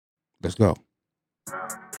Let's go.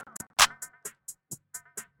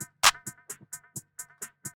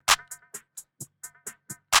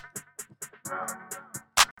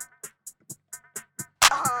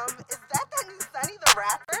 Is that new Sunni the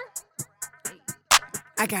rapper?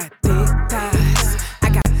 I got thick thighs, I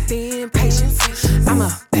got thin patience. I'm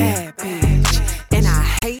a bad bitch, and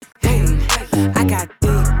I hate hating. I got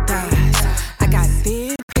thick thighs, I got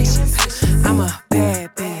thin patience. I'm a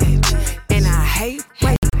bad bitch, and I hate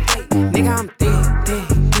waiting. Nigga, I'm thick, thick,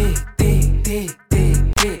 thick, thick, thick,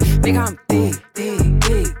 thick, thick. Nigga, I'm thick, thick,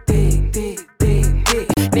 thick, thick, thick, thick, thick.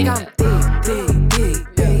 Nigga, I'm thick, thick, thick,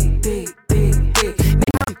 thick, thick, thick, thick.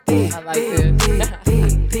 Nigga, I'm thick, I like thick, this.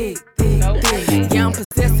 thick, thick, thick, thick. Yeah, I'm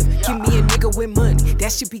possessive. Give me a nigga with money.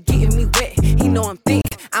 That shit be getting me wet. He know I'm thick.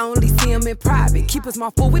 I only see him in private. Keep us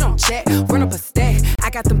small food, we don't chat. Run up a stack. I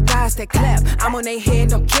got them thighs that clap. I'm on they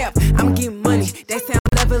head, no cap. I'm getting money. They sound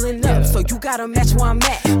leveling up. So you gotta match where I'm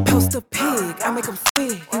at. Post a pig. I make them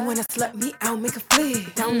swig. He wanna slut me out, make a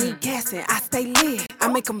flig. Don't need gassing. I stay lit. I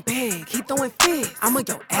make him beg. He throwing figs. I'm on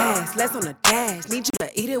your ass. Let's on the dash. Need you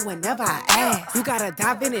to eat it whenever I ask. You gotta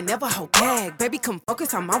dive in and never hold back. Baby, come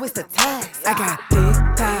focus. I'm always the task. I got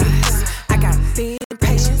thick thighs. I got thin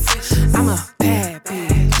patience. I'm a bad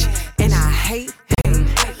bitch, and I hate hating.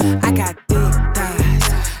 I got thick thighs.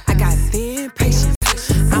 I got thin patience.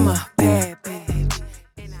 I'm a bad bitch,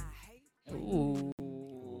 and I hate. Ooh.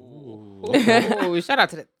 Ooh, shout out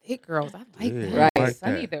to the thick girls. I like Yeah, that. I like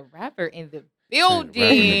Sunny, that. the rapper in the Right building.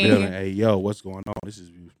 in the building. Hey, yo, what's going on? This is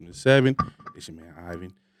View from the 7. It's your man,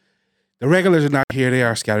 Ivan. The regulars are not here. They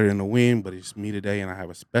are scattered in the wind, but it's me today, and I have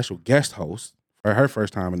a special guest host for her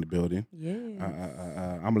first time in the building. Yeah.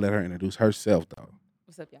 I'm going to let her introduce herself, though.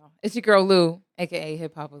 What's up, y'all? It's your girl Lou, aka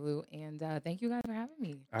Hip Hop Lou, and thank you guys for having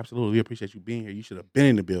me. Absolutely. We appreciate you being here. You should have been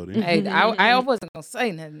in the building. Hey, I wasn't gonna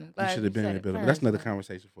say nothing. You Glad should have been in said the it building. But that's first, another but-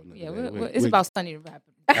 conversation for another Yeah, day. it's about Sunny the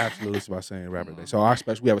rapper. Absolutely. It's about saying rapper day. So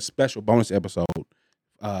we have a special bonus episode.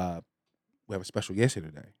 We have a special guest here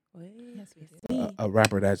today. Yes, we do. A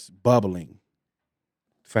rapper that's bubbling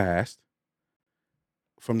fast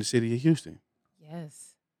from the city of Houston.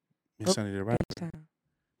 Yes. Miss Sunny the rapper.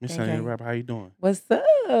 Miss Sunny the rapper, how you doing? What's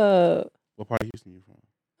up? What part of Houston you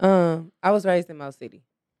from? I was raised in Mo City.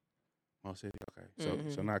 Mo City, okay.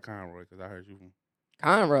 So Mhm. not Conroy, because I heard you from.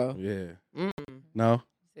 Conroe. Yeah. Mm. No.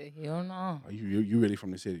 Said hell no. Oh, you really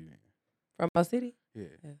from the city then? From Mo City? Yeah.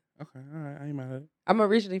 Yeah. Okay. All right. I ain't mad at it. I'm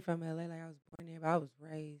originally from LA. Like I was born there, but I was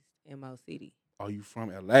raised in Mo City. Oh, you from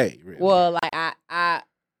LA? Really? Well, like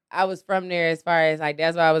I was from there as far as like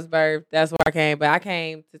that's where I was birthed. That's where I came. But I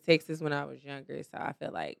came to Texas when I was younger, so I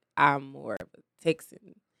feel like I'm more of a Texan.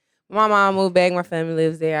 My mom moved back. My family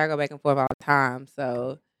lives there. I go back and forth all the time.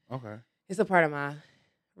 So Okay. it's a part of my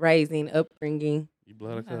raising, upbringing. You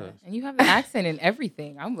blood of cuz. And you have an accent and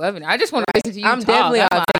everything. I'm loving it. I just want to listen to you I'm talk. definitely all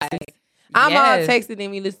I'm Texas. like, I'm all yes. Texas.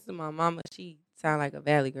 Then we listen to my mama. She sound like a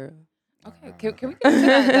Valley girl. Okay, can we get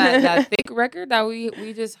to that thick record that we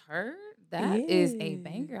just heard? That is a Yeah.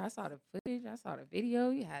 banger. I saw the footage. I saw the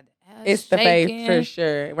video. You had the ass It's the shaking. favorite for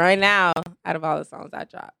sure. Right now, out of all the songs I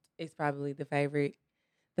dropped, it's probably the favorite,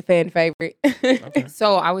 the fan favorite. Okay.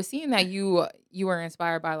 So I was seeing that you were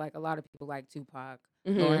inspired by like a lot of people like Tupac,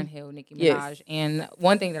 Mhm. Lauryn Hill, Nicki Minaj, Yes. and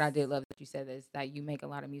one thing that I did love that you said is that you make a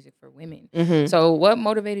lot of music for women. Mhm. So what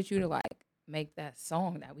motivated you to like make that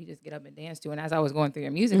song that we just get up and dance to? And as I was going through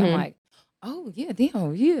your music, I'm Mhm. like, oh yeah,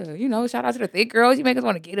 damn, yeah, shout out to the thick girls. You make us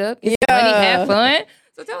want to get up, get some money, Yeah. have fun.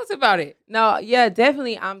 So tell us about it. No, yeah,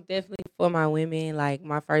 definitely. I'm definitely for my women. Like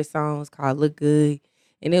my first song was called "Look Good,"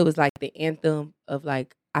 and it was like the anthem of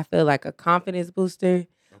like I feel like a confidence booster.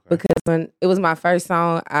 Okay. Because when it was my first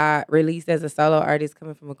song I released as a solo artist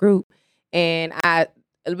coming from a group, and I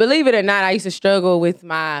believe it or not, I used to struggle with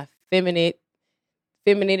my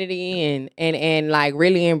femininity and like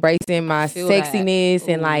really embracing my feel that. sexiness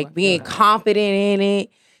and Ooh, I like feel being that. confident in it.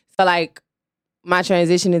 So like my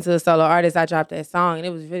transition into a solo artist, I dropped that song and it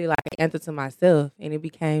was really like an anthem to myself, and it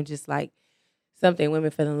became just like something women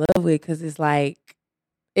fell in love with because it's like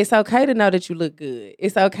it's okay to know that you look good.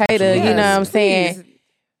 It's okay to, you know what I'm saying? Please.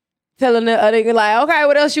 Telling the other nigga, like, okay,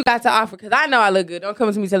 what else you got to offer? Because I know I look good. Don't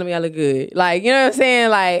come to me telling me I look good. Like, you know what I'm saying?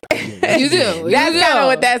 Like, You do. that's kind of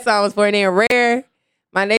what that song was for. And then Rare,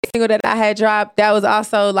 my next single that I had dropped, that was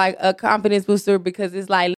also like a confidence booster because it's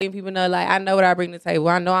like letting people know, like, I know what I bring to the table.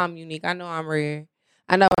 I know I'm unique. I know I'm rare.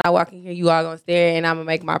 I know when I walk in here, you all gonna stare and I'm gonna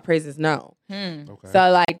make my presence known. Okay. So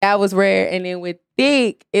like that was Rare. And then with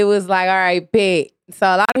Thick, it was like, all right, big. So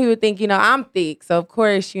a lot of people think, I'm thick. So of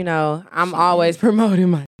course, I'm always promoting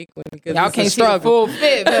my thick women because Y'all it's can't a see the struggle. full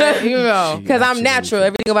fit, but Because I'm Absolutely. natural.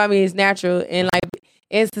 Everything about me is natural. And like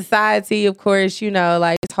in society, of course,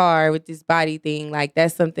 like it's hard with this body thing. Like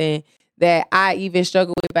that's something that I even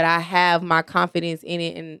struggle with, but I have my confidence in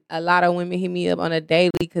it. And a lot of women hit me up on a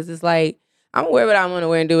daily because it's like, I'm gonna wear what I want to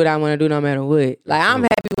wear and do what I want to do no matter what. Like I'm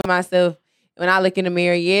happy with myself. When I look in the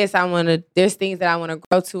mirror, yes, there's things that I want to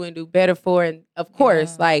grow to and do better for. And of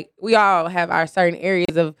course, like we all have our certain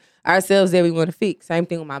areas of ourselves that we want to fix. Same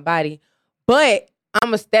thing with my body. But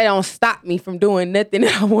that don't stop me from doing nothing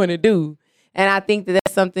that I want to do. And I think that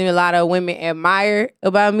that's something a lot of women admire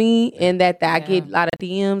about me and that I get a lot of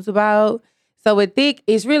DMs about. So with thick,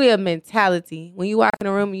 it's really a mentality. When you walk in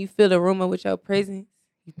a room and you fill the room up with your presence,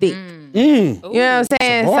 you thick. You know what I'm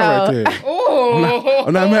saying?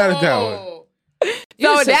 I'm not mad at that one.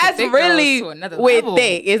 So that's really with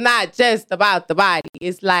thick. It's not just about the body.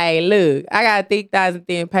 It's like, look, I got thick thighs and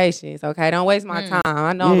thin patience. Okay, don't waste my time.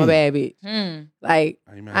 I know I'm a bad bitch. Like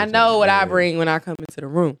I know what I bring when I come into the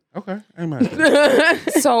room. Okay, I ain't mad at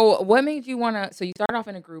that. So what made you want to? So you started off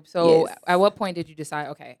in a group. So at what point did you decide?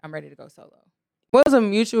 Okay, I'm ready to go solo. It was a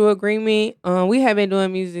mutual agreement. We had been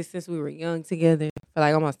doing music since we were young together for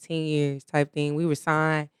like almost 10 years type thing. We were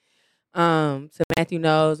signed to Matthew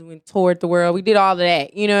Knows. We went toured the world. We did all of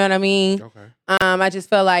that. You know what I mean? Okay. I just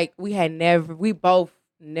felt like we both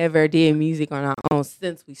never did music on our own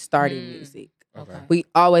since we started music. Okay. We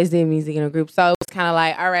always did music in a group. So it was kind of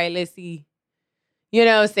like, all right, let's see, you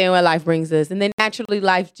know what I'm saying, what life brings us. And then naturally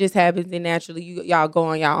life just happens and naturally y'all go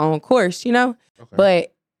on your own course, you know? Okay.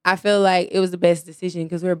 But I feel like it was the best decision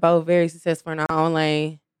because we're both very successful in our own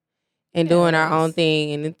lane and doing our own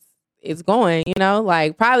thing. And it's going,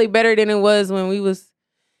 like probably better than it was when we was,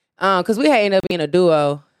 because we had ended up being a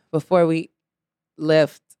duo before we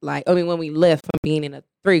left, when we left from being in a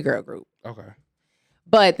 3-girl group. Okay.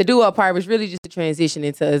 But the duo part was really just a transition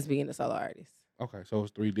into us being a solo artist. Okay, so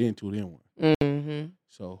it's 3 then 2 then 1. Mm-hmm.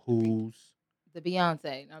 So who's the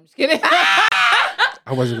Beyonce? No, I'm just kidding. I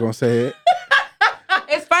wasn't gonna say it.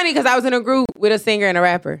 It's funny because I was in a group with a singer and a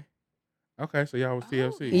rapper. Okay, so y'all was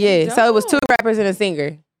TLC. Yeah, so it was 2 rappers and a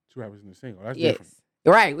singer. 2 rappers in a single. That's Yes. different.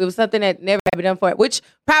 Right. It was something that never had been done for it, which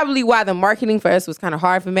probably why the marketing for us was kind of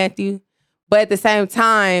hard for Matthew. But at the same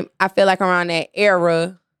time, I feel like around that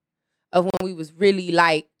era of when we was really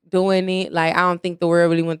like doing it, like I don't think the world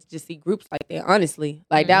really wanted to just see groups like that, honestly.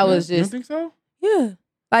 Like that was just... You don't think so? Yeah.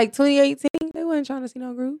 Like 2018, they wasn't trying to see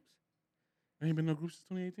no groups. There ain't been no groups since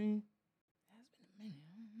 2018?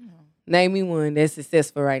 Name me one that's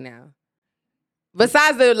successful right now.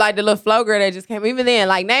 Besides the little flow girl that just came, even then,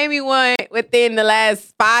 like name me one within the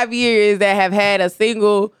last 5 years that have had a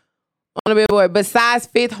single on the Billboard besides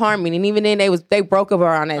Fifth Harmony, and even then they broke up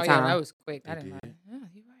around that time. Yeah, that was quick. I didn't know. Yeah,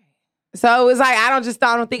 you're right. So it was like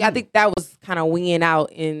I think that was kind of winging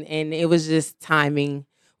out, and it was just timing.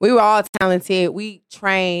 We were all talented. We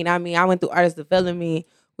trained. I mean, I went through artist development.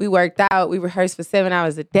 We worked out. We rehearsed for 7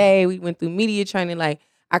 hours a day. We went through media training. Like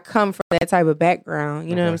I come from that type of background.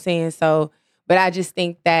 You know what I'm saying? So. But I just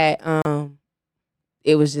think that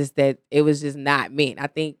it was just not meant. I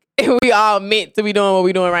think we all meant to be doing what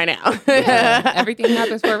we're doing right now. Everything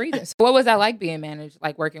happens for a reason. So what was that like being managed,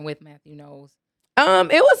 like working with Matthew Knowles?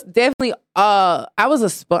 It was definitely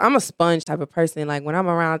I'm a sponge type of person. Like when I'm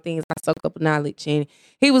around things, I soak up knowledge, and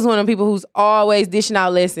he was one of the people who's always dishing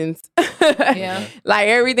out lessons. Yeah. Like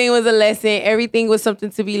everything was a lesson. Everything was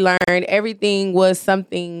something to be learned. Everything was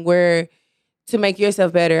something where to make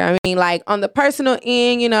yourself better. I mean, like on the personal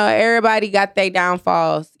end, everybody got their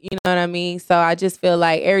downfalls. You know what I mean? So I just feel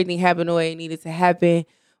like everything happened the way it needed to happen.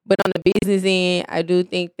 But on the business end, I do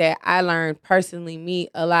think that I learned personally me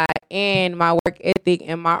a lot, and my work ethic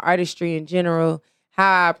and my artistry in general,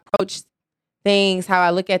 how I approach things, how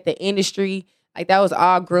I look at the industry. Like that was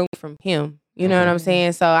all groomed from him. You know what I'm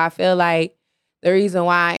saying? So I feel like the reason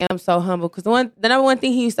why I am so humble, because the number one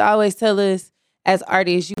thing he used to always tell us as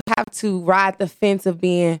artists, you have to ride the fence of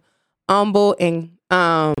being humble and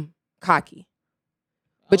cocky.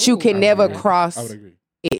 But you can never cross it.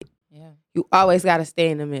 Yeah. You always got to stay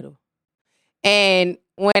in the middle. And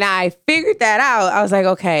when I figured that out, I was like,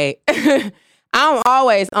 okay, I'm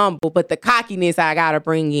always humble, but the cockiness I got to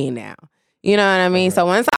bring in now. You know what I mean? So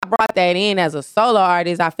once I brought that in as a solo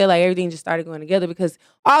artist, I feel like everything just started going together, because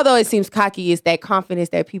although it seems cocky, it's that confidence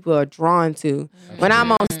that people are drawn to. When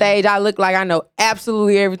I'm on stage, I look like I know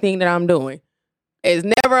absolutely everything that I'm doing. It's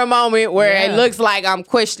never a moment where it looks like I'm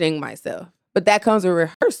questioning myself. But that comes with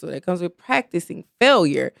rehearsal. That comes with practicing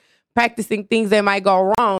failure, practicing things that might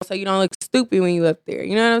go wrong so you don't look stupid when you're up there.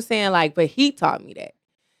 You know what I'm saying? Like, but he taught me that.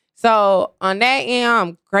 So on that end,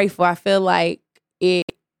 I'm grateful. I feel like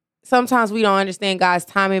sometimes we don't understand God's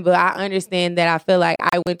timing, but I understand that I feel like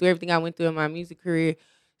I went through everything I went through in my music career,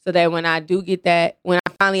 so that when I do get that, when I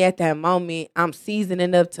finally at that moment, I'm seasoned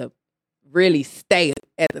enough to really stay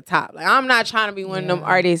at the top. Like, I'm not trying to be one of them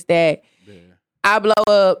artists that I blow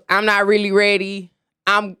up, I'm not really ready.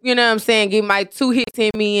 I'm, you know what I'm saying, get my 2 hits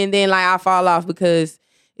in me and then like I fall off because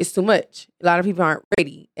it's too much. A lot of people aren't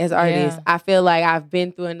ready as artists. I feel like I've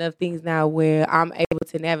been through enough things now where I'm able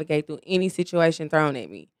to navigate through any situation thrown at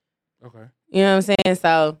me. Okay. You know what I'm saying?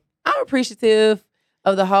 So I'm appreciative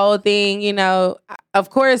of the whole thing. You know, of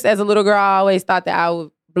course, as a little girl, I always thought that I would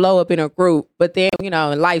blow up in a group. But then, you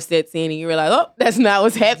know, life sets in and you realize, oh, that's not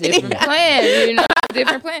what's happening. Different plan, you know,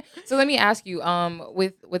 different plan. So let me ask you,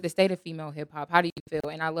 with the state of female hip hop, how do you feel?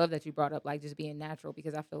 And I love that you brought up like just being natural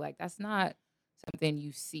because I feel like that's not something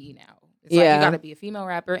you see now. It's like you got to be a female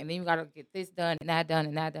rapper and then you got to get this done and that done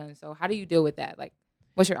and that done. So how do you deal with that? Like,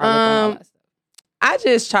 what's your outlook on all that stuff? I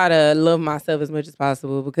just try to love myself as much as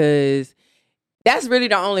possible because that's really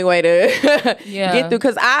the only way to get through.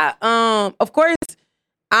 Because of course,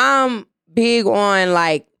 I'm big on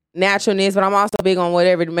like naturalness, but I'm also big on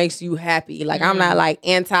whatever makes you happy. Like I'm not like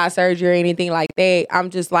anti-surgery or anything like that. I'm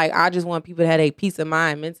just like, I just want people to have a peace of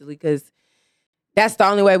mind mentally because that's the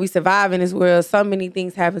only way we survive in this world. So many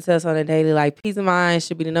things happen to us on a daily. Like peace of mind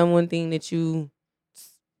should be the number one thing that you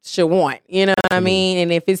should want. You know what I mean?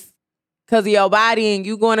 And if it's because of your body and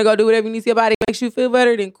you going to go do whatever you need to your body makes you feel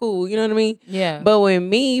better, then cool. You know what I mean? Yeah. But with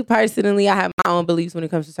me, personally, I have my own beliefs when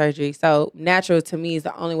it comes to surgery. So natural to me is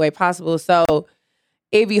the only way possible. So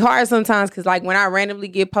it'd be hard sometimes because like when I randomly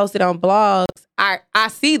get posted on blogs, I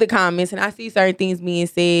see the comments and I see certain things being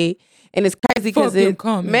said. And it's crazy because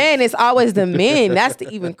it's always the men. That's the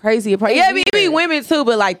even crazier part. Yeah, it be women too,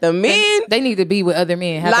 but like the men, they need to be with other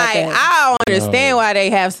men. How like I don't understand why they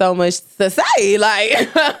have so much to say, like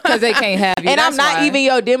because they can't have you. And I'm not even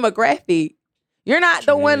your demographic. You're not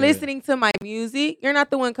the one listening to my music. You're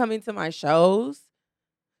not the one coming to my shows.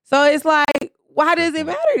 So it's like, why does it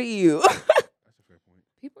matter to you?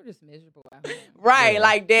 People are just miserable out here. Right,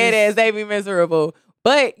 like dead ass, they be miserable.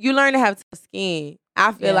 But you learn to have tough skin.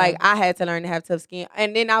 I feel like I had to learn to have tough skin.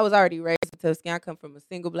 And then I was already raised with tough skin. I come from a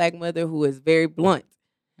single black mother who is very blunt.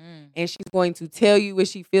 And she's going to tell you what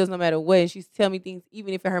she feels no matter what. And she's tell me things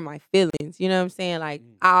even if it hurt my feelings. You know what I'm saying? Like,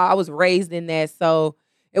 I was raised in that. So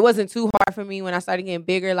it wasn't too hard for me when I started getting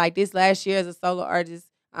bigger. Like this last year as a solo artist,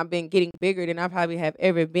 I've been getting bigger than I probably have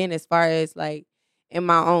ever been as far as like in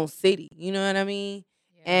my own city. You know what I mean?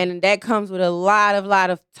 Yeah. And that comes with a lot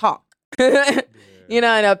of talk. You know,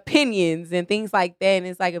 and opinions and things like that. And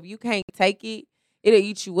it's like, if you can't take it, it'll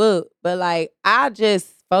eat you up. But like, I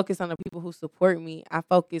just focus on the people who support me. I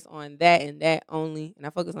focus on that and that only. And I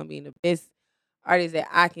focus on being the best artist that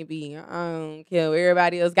I can be. I don't care what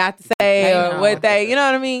everybody else got to say or what they, you know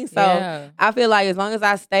what I mean? So I feel like as long as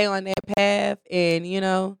I stay on that path and, you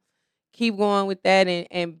know, keep going with that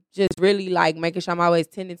and just really like making sure I'm always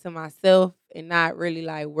tending to myself and not really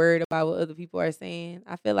like worried about what other people are saying.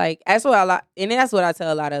 I feel like that's what that's what I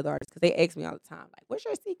tell a lot of other artists because they ask me all the time, like, what's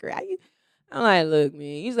your secret? I'm like, look,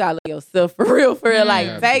 man, you just gotta love yourself for real.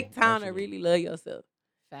 Like, take time to really love yourself.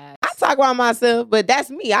 Facts. I talk about myself, but that's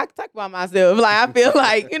me. I talk about myself. Like, I feel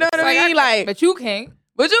like, you know what I mean? Like, but you can't.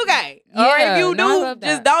 Yeah, or if you do,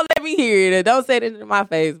 just don't let me hear it. Don't say it in my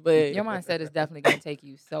face. But your mindset is definitely gonna take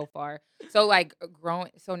you so far. So like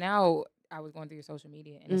so now I was going through your social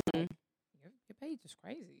media and it's like your page is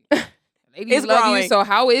crazy. Ladies love growing. You. So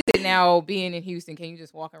how is it now being in Houston? Can you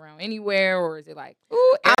just walk around anywhere, or is it like?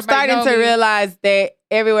 Ooh, I'm starting to realize that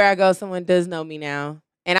everywhere I go, someone does know me now,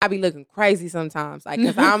 and I be looking crazy sometimes. Like,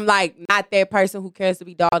 cause I'm like not that person who cares to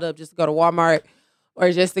be dolled up just to go to Walmart or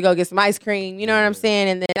just to go get some ice cream. You know what I'm saying?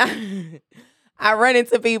 And then I run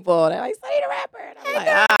into people. They're like, "Sunni the rapper," and I'm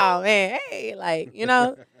like, "Oh man, hey," like, you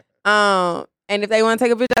know. And if they want to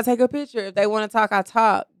take a picture, I take a picture. If they want to talk, I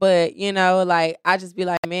talk. But, you know, like, I just be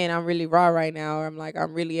like, man, I'm really raw right now. Or I'm like,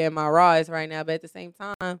 I'm really at my rawest right now. But at the same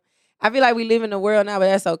time, I feel like we live in a world now, but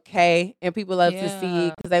that's okay. And people love to see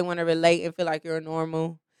it because they want to relate and feel like you're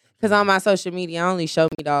normal. Because on my social media, I only show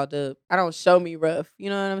me dolled up. I don't show me rough. You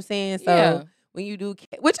know what I'm saying? So when you do,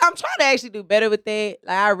 which I'm trying to actually do better with that.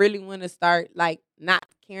 Like, I really want to start, like, not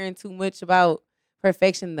caring too much about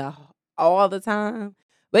perfection all the time.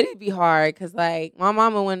 But it'd be hard because, like, my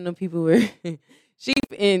mama one of them people where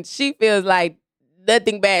she feels like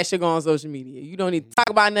nothing bad should go on social media. You don't need to talk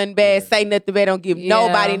about nothing bad, say nothing bad, don't give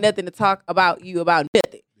nobody nothing to talk about you about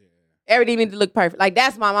nothing. Everything need to look perfect. Like,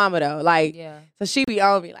 that's my mama, though. Like, so she be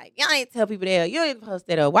on me like, y'all ain't tell people that. You don't need to post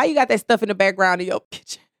that up. Why you got that stuff in the background of your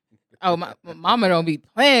picture? Oh, my mama don't be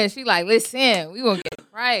playing. She like, listen, we gonna get it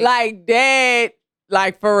right. Like, that.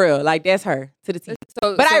 Like, for real. Like, that's her to the T.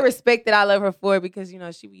 But I respect that. I love her for it because, you know,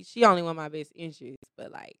 she only want my best interests.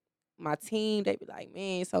 But, like, my team, they be like,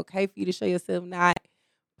 man, it's okay for you to show yourself not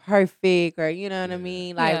perfect, or you know what I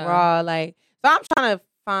mean, like raw, like. So I'm trying to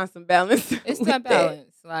find some balance. It's that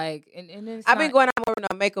balance, like, and it's I've been going out more with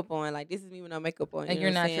no makeup on, like this is me with no makeup on, and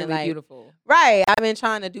you're naturally like, beautiful, right? I've been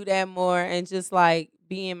trying to do that more and just like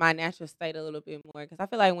be in my natural state a little bit more, because I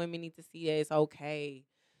feel like women need to see that it's okay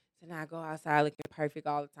to not go outside looking perfect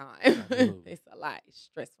all the time. It's a lot. It's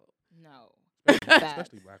stressful. No,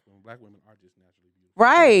 especially black women. Black women are just naturally beautiful.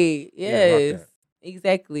 Right. Yeah, Yes.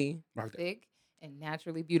 Exactly. thick and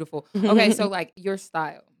naturally beautiful. Okay, so like your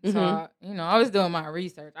style. So I was doing my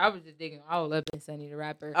research. I was just digging all up in Sunni the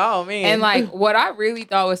Rapper. Oh man. And like what I really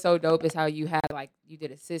thought was so dope is how you had like you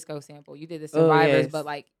did a Cisco sample, you did the Survivors, but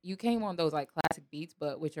like you came on those like classic beats,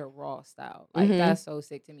 but with your raw style. Like that's so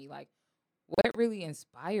sick to me. Like what really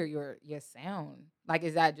inspired your sound? Like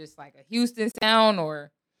is that just like a Houston sound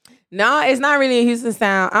or? No, it's not really a Houston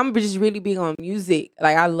sound. I'm just really big on music.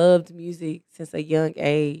 Like I loved music since a young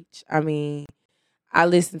age. I mean, I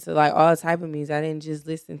listened to like all type of music. I didn't just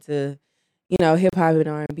listen to, hip hop and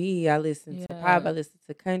R&B. I listened to pop. I listened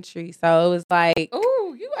to country. So it was like,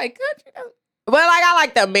 oh, you like country? Well, like I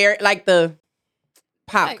like the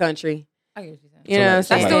pop country. I get what you're saying. You know what I'm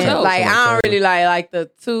saying? That's still dope. Like I don't really like the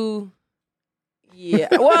two. Yeah.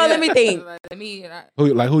 Well, let me think. Who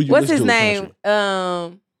you What's listen his to name?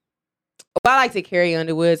 country? Well, I like to Carrie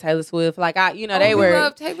Underwood, Taylor Swift. Like they we were.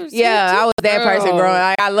 love Taylor Swift Yeah, too? I was that person growing.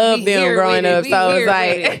 Like I loved them growing up. So it was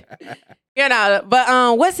like,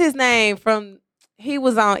 But what's his name from? He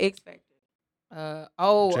was on X Factor.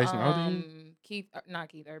 Jason Aldean? Not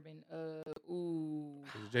Keith Urban. Is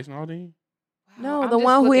it Jason Aldean? No, the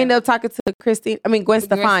one who ended up talking to Gwen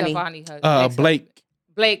Stefani.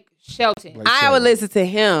 Blake Shelton. I would listen to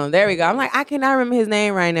him. There we go. I'm like, I cannot remember his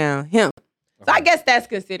name right now. Him. So I guess that's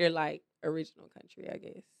considered like original country, I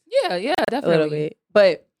guess. Yeah, definitely. A little bit.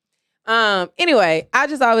 But anyway, I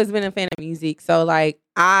just always been a fan of music. So like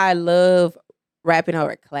I love rapping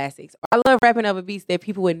over classics. I love rapping over beats that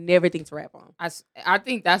people would never think to rap on. I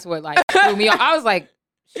think that's what like threw me off. I was like,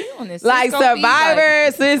 she on this like Cisco Survivor,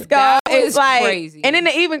 beat? Cisco. It's like crazy. And then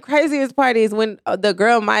the even craziest part is when the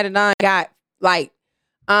girl Might Have Done got like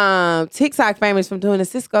TikTok famous from doing the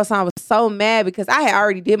Cisco song. I was so mad because I had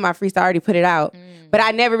already did my freestyle, already put it out, but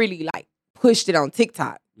I never really like pushed it on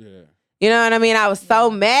TikTok. Yeah. You know what I mean? I was so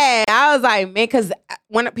mad. I was like, man, because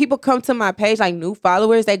when people come to my page, like new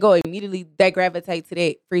followers, they gravitate to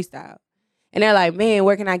that freestyle. And they're like, man,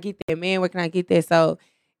 where can I get that? Man, where can I get that? So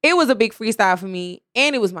it was a big freestyle for me.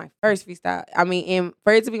 And it was my first freestyle. I mean, and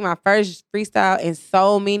for it to be my first freestyle, and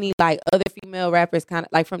so many like other female rappers kind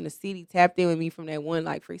of like from the city tapped in with me from that one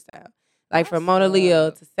like freestyle. Like from Mona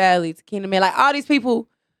Leo to Sally to Kingdom Man, like all these people.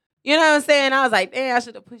 You know what I'm saying? I was like, damn, I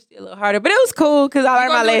should have pushed it a little harder. But it was cool because I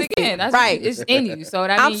learned my lesson. Right. It's in you. So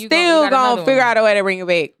that I'm means still going to figure out a way to bring it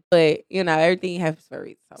back. But, everything happens for a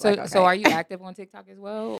reason. So are you active on TikTok as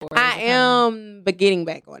well? Or I am, but getting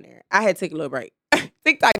back on there. I had to take a little break.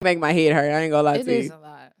 TikTok make my head hurt. I ain't going to lie to you. It is a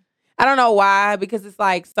lot. I don't know why, because it's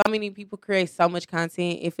like so many people create so much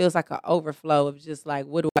content. It feels like an overflow of just like,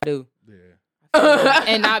 what do I do? Yeah.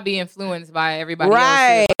 And not be influenced by everybody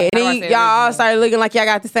right. else. And then y'all all started looking like y'all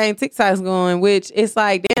got the same TikToks going, which it's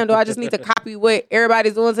like, damn, do I just need to copy what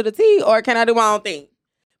everybody's doing to the T, or can I do my own thing?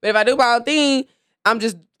 But if I do my own thing,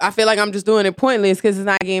 I feel like I'm just doing it pointless because it's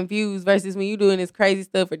not getting views, versus when you doing this crazy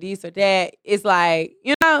stuff or this or that. It's like,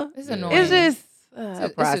 it's annoying. It's just a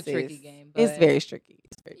process. It's a tricky game. It's very tricky.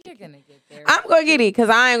 You're gonna get there. I'm gonna get it because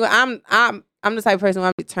I'm the type of person when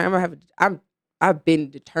I'm determined. I've been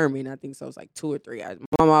determined. I think so. It's like 2 or 3. My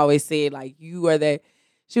mom always said, like, you are that.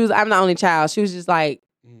 I'm the only child. She was just like,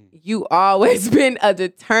 you always been a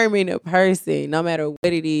determined person, no matter what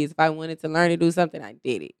it is. If I wanted to learn to do something, I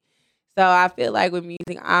did it. So I feel like with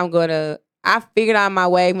music, I figured out my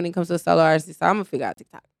way when it comes to solo artists. So I'm going to figure out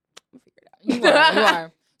TikTok. I'm going to figure it out. You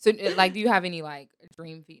are. So, like, do you have any, like,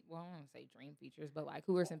 dream features? Well, I don't want to say dream features, but, like,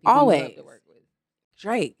 who are some people you love to work with?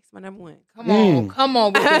 Drake. It's my number one. Come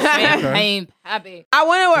on with the champagne, Pappy.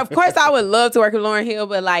 Of course, I would love to work with Lauryn Hill,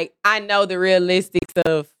 but like I know the realistics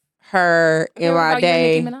of her in my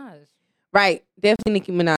day. Nicki Minaj. Right, definitely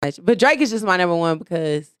Nicki Minaj. But Drake is just my number one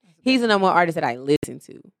because he's the number one artist that I listen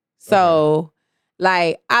to. So,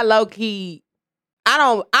 like, I low key,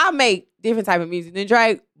 I make different type of music than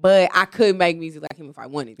Drake, but I could make music like him if I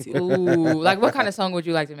wanted to. Ooh, like what kind of song would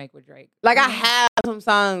you like to make with Drake? Like I have some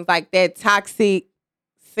songs like that toxic.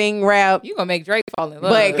 Sing rap. You gonna make Drake fall in love.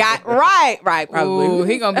 But right, probably. Ooh,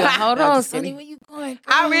 he gonna be like, hold on, Sunni, where you going?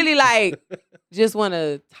 I really like just want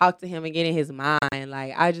to talk to him and get in his mind.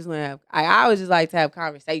 Like I just want to I always just like to have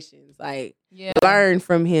conversations, like learn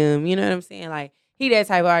from him. You know what I'm saying? Like he that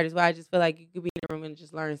type of artist where I just feel like you could be in the room and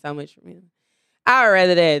just learn so much from him. I would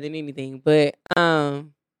rather that than anything. But I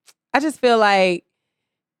just feel like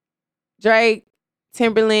Drake,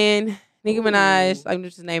 Timberland, Nicki Minaj, I'm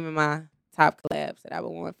just naming my top collabs that I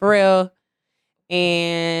would want. Pharrell,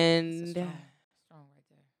 and Strong right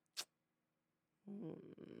there.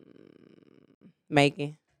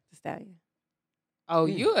 Megan Thee Stallion. Oh,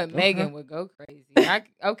 you and Megan would go crazy.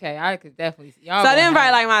 I could definitely see y'all. So then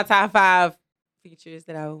probably like my top 5 features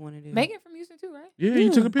that I would want to do. Megan from Houston too, right? Yeah,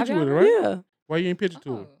 you took a picture with her, right? Yeah. Why you ain't picture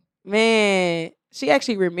to her? Man, she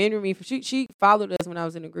actually remembered me. She followed us when I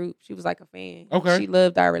was in the group. She was like a fan. Okay. She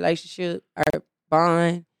loved our relationship, our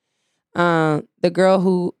bond. The girl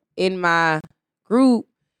who in my group,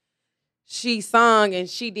 she sung and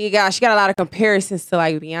she got a lot of comparisons to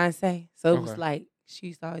like Beyonce. So it was like she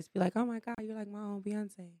used to always be like, "Oh my God, you're like my own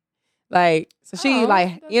Beyonce." Like, so she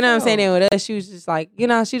like, you know what I'm saying? And with us, she was just like, you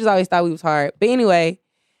know, she just always thought we was hard. But anyway,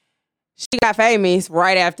 she got famous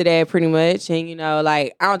right after that, pretty much. And, you know,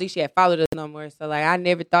 like, I don't think she had followed us no more. So, like, I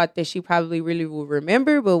never thought that she probably really would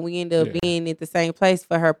remember. But we ended up being at the same place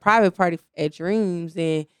for her private party at Dreams.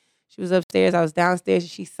 And she was upstairs. I was downstairs.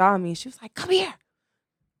 And she saw me. And she was like, "Come here."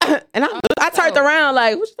 And I turned around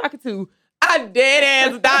like, "What you talking to?" I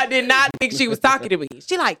dead ass did not think she was talking to me.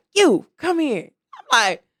 She like, "You, come here." I'm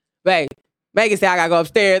like, "Babe, Megan said I gotta go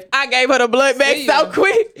upstairs." I gave her the blood back so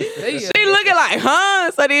quick. She looking like,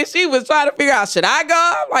 "Huh?" So then she was trying to figure out, should I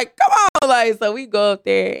go? I'm like, "Come on." Like, so we go up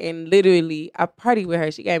there and literally I partied with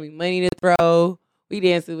her. She gave me money to throw. We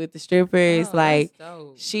danced with the strippers. Like,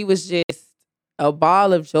 she was just a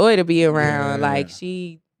ball of joy to be around. Yeah. Like,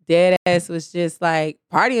 she dead ass was just like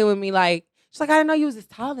partying with me. Like, she's like, "I didn't know you was this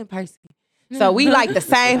tall in person." So we like the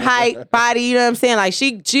same height, body, you know what I'm saying? Like,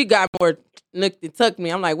 she got more nooked and tucked me.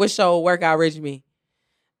 I'm like, "What's your workout regimen?"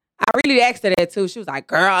 I really asked her that too. She was like,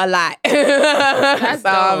 "Girl, a lot." So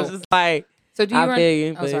I was just like, so do you run?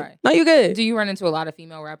 You, oh, sorry. No, you good. Do you run into a lot of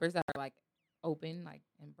female rappers that are like open, like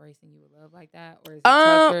embracing you with love like that, or is it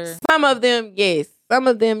tougher? Some of them, yes. Some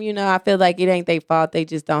of them, you know, I feel like it ain't their fault. They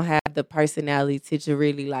just don't have the personality to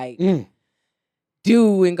really like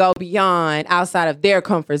do and go beyond outside of their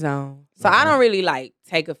comfort zone. So I don't really like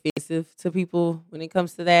take offensive to people when it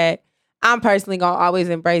comes to that. I'm personally gonna always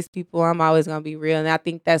embrace people. I'm always gonna be real, and I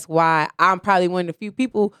think that's why I'm probably one of the few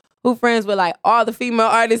people who friends with like all the female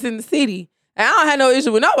artists in the city, and I don't have no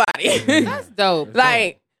issue with nobody. That's dope.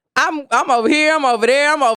 Like I'm over here, I'm over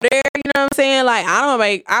there, I'm over there. You know what I'm saying? Like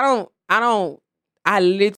I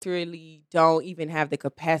literally don't even have the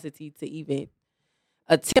capacity to even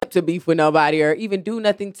attempt to beef with nobody or even do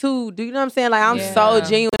nothing to. Do you know what I'm saying? Like, I'm so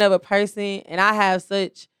genuine of a person, and I have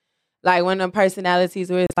such like one of them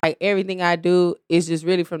personalities where it's like everything I do is just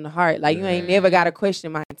really from the heart. Like, you ain't never got to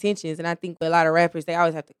question my intentions. And I think with a lot of rappers, they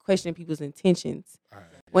always have to question people's intentions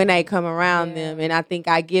when they come around them. And I think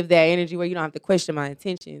I give that energy where you don't have to question my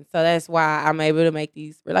intentions. So that's why I'm able to make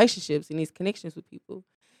these relationships and these connections with people.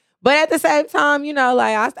 But at the same time, you know,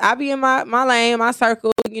 like I be in my lane, my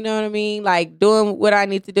circle, you know what I mean? Like doing what I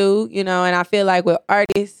need to do, you know, and I feel like with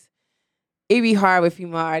artists, it be hard with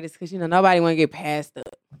female artists because, you know, nobody want to get passed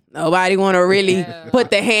up. Nobody want to really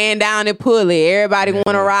put the hand down and pull it. Everybody want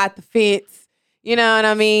to ride the fence. You know what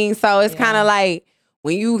I mean? So it's kind of like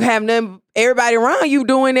when you have everybody around you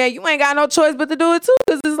doing that, you ain't got no choice but to do it too.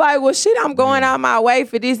 Because it's like, well, shit, I'm going out my way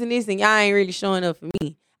for this and this, and y'all ain't really showing up for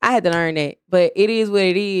me. I had to learn that. But it is what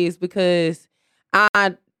it is because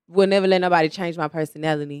I will never let nobody change my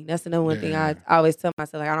personality. That's the number one thing I always tell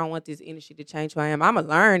myself. Like, I don't want this industry to change who I am. I'm going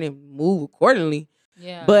to learn and move accordingly.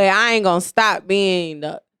 Yeah. But I ain't going to stop being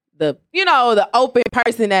the you know, the open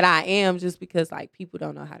person that I am just because, like, people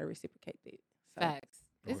don't know how to reciprocate it. So. Facts.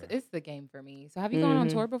 It's the game for me. So have you gone on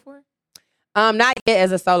tour before? Not yet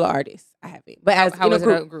as a solo artist. I haven't. But as how was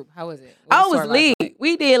it a group? How was it? It was lit. Like?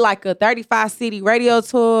 We did like a 35 city radio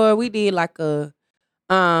tour. We did like a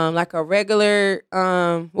regular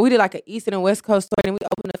we did like an Eastern and West Coast tour, and we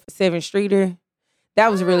opened up for 7th Streeter.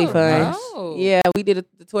 That was really fun. Wow. Yeah, we did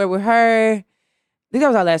the tour with her. I think that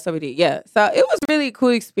was our last tour we did. Yeah. So it was really a cool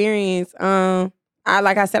experience.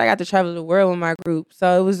 Like I said, I got to travel the world with my group.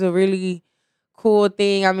 So it was a really cool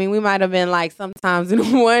thing. I mean, we might have been like sometimes in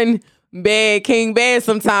one bed, king bed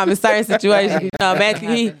sometimes in certain situations. You know,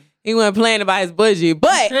 Matthew, he wasn't playing about his budget.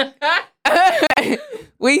 But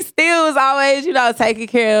we still was always, you know, taken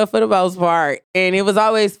care of for the most part. And it was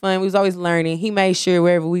always fun. We was always learning. He made sure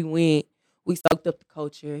wherever we went, we soaked up the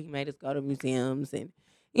culture. He made us go to museums and,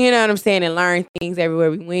 you know what I'm saying, and learn things everywhere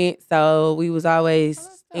we went. So we was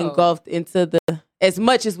always engulfed into as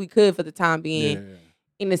much as we could for the time being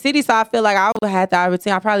in the city, so I feel like I would have the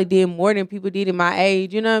opportunity. I probably did more than people did in my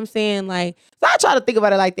age. You know what I'm saying? Like, so I try to think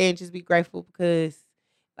about it like that and just be grateful because,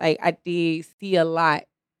 like, I did see a lot.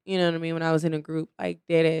 You know what I mean? When I was in a group, like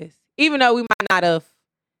that is, even though we might not have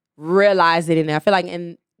realized it in there, I feel like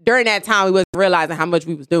during that time we wasn't realizing how much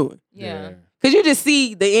we was doing. Yeah. Cause you just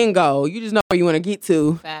see the end goal. You just know where you want to get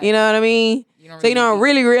to. Facts. You know what I mean? So you don't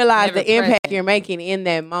really realize the impact you're making in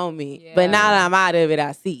that moment. Yeah. But now that I'm out of it,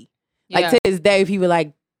 I see. Like to this day, people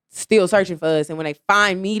like still searching for us, and when they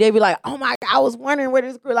find me, they be like, "Oh my God, I was wondering where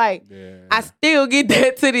this group." Like, I still get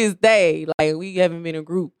that to this day. Like, we haven't been a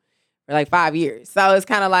group for like 5 years, so it's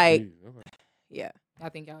kind of like, yeah. I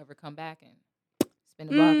think y'all ever come back and spin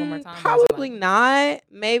the block one more time? Probably not.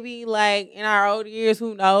 Maybe like in our older years,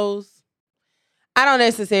 who knows? I don't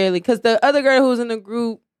necessarily, because the other girl who was in the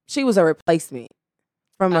group, she was a replacement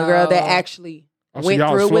from a girl that actually went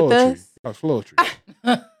through with us.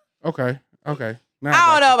 Okay. Now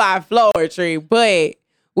I don't know about poetry, but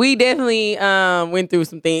we definitely went through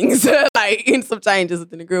some things, like in some changes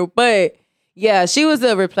within the group. But yeah, she was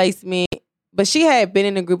a replacement. But she had been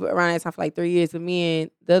in the group around that time for like 3 years. But me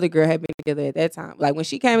and the other girl had been together at that time. Like when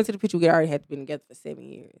she came into the picture, we already had been together for 7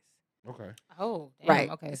 years. Okay. Oh, damn. Right.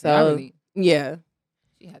 Okay. So yeah.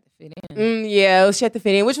 She had to fit in. Yeah, she had to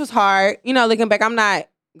fit in, which was hard. You know, looking back, I'm not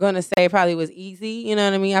gonna say it probably was easy. You know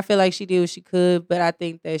what I mean? I feel like she did what she could, but I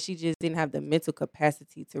think that she just didn't have the mental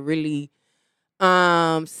capacity to really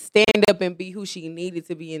stand up and be who she needed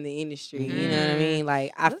to be in the industry. You know what I mean?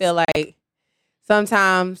 Like I feel like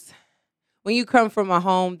sometimes when you come from a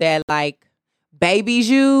home that like babies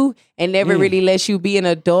you and never really lets you be an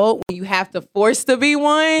adult, when you have to force to be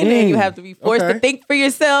one and you have to be forced to think for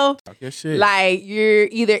yourself, like you're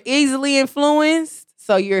either easily influenced,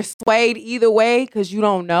 so you're swayed either way because you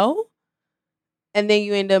don't know, and then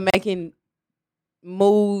you end up making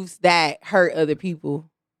moves that hurt other people.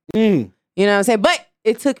 You know what I'm saying? But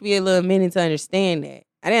it took me a little minute to understand that.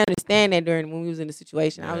 I didn't understand that when we was in the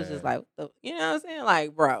situation. I was just like, you know what I'm saying?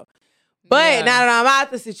 Like, bro. But now that I'm out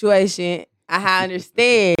the situation, I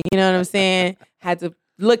understand, you know what I'm saying? Had to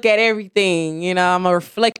look at everything. You know, I'm a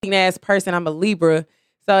reflecting ass person. I'm a Libra.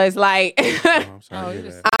 So it's like,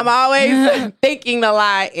 I'm always thinking a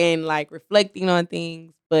lot and like reflecting on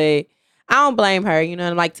things. But I don't blame her. You know,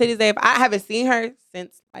 and like to this day, I haven't seen her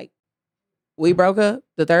since like we broke up,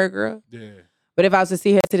 the third girl. Yeah. But if I was to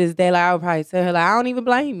see her to this day, like I would probably tell her, like, I don't even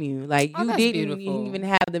blame you. Like you didn't even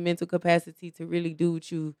have the mental capacity to really do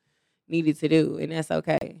what you needed to do, and that's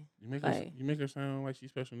okay. You make her sound like she's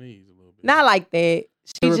special needs a little bit. Not like that.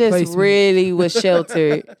 She just really was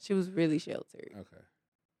sheltered. She was really sheltered. Okay.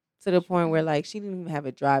 To the point where like she didn't even have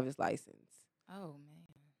a driver's license. Oh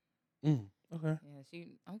man. Okay. Yeah,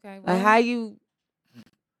 okay. Well. Like how you?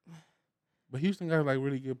 But Houston got like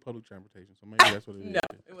really good public transportation, so maybe that's what it is. No,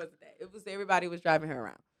 it wasn't that. It was everybody was driving her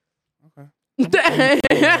around. Okay.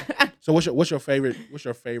 So what's your favorite? What's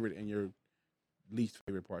your favorite and your least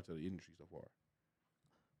favorite parts of the industry so far?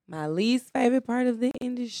 My least favorite part of the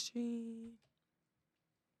industry.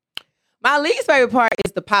 My least favorite part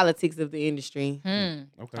is the politics of the industry. Okay.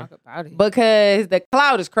 Talk about it. Because the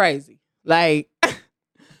cloud is crazy. Like,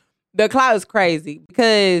 the cloud is crazy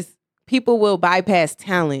because people will bypass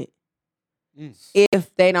talent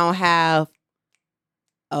if they don't have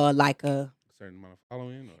like a certain amount of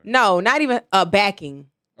following. Or? No, not even a backing,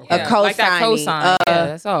 a co-signing. Like that co-sign. Yeah,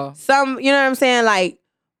 that's all. Some, you know what I'm saying? Like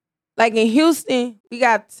in Houston, we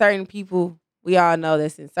got certain people we all know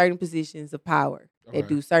that's in certain positions of power that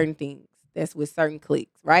do certain things. That's with certain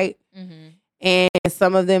cliques, right? Mm-hmm. And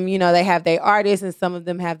some of them, you know, they have their artists, and some of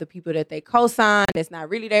them have the people that they co-sign that's not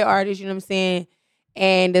really their artists, you know what I'm saying?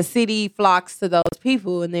 And the city flocks to those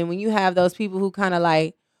people. And then when you have those people who kind of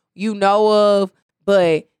like, you know of,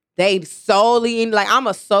 but they solely, like I'm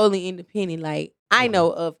a solely independent, like I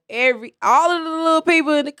know of all of the little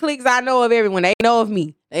people in the cliques, I know of everyone. They know of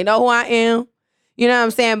me. They know who I am. You know what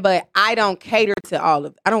I'm saying? But I don't cater to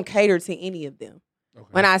I don't cater to any of them. Okay.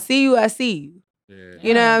 When I see you, I see you. Yeah.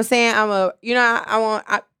 You know what I'm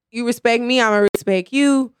saying? You respect me, I'm gonna respect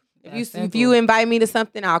you. If you invite me to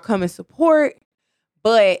something, I'll come and support.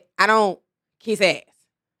 But I don't kiss ass.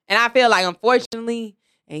 And I feel like, unfortunately,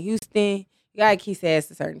 in Houston, you gotta kiss ass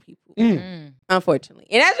to certain people. Unfortunately.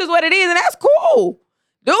 And that's just what it is, and that's cool.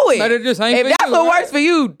 Do it. But it just ain't if that's what works for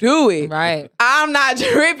you, do it. Right. I'm not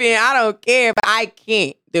tripping. I don't care, but I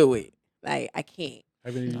can't do it. Like, I can't.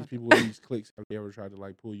 Have any of these people in these cliques, have they ever tried to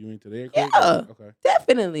like pull you into their clique? Yeah,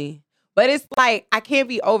 definitely. But it's like, I can't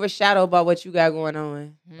be overshadowed by what you got going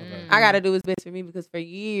on. Okay. I got to do what's best for me because for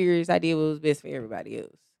years, I did what was best for everybody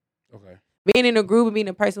else. Okay. Being in a group and being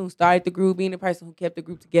the person who started the group, being the person who kept the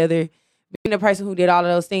group together, being the person who did all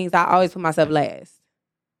of those things, I always put myself last.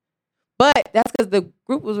 But that's because the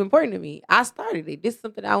group was important to me. I started it. This is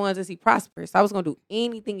something I wanted to see prosper. So I was going to do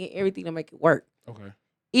anything and everything to make it work. Okay.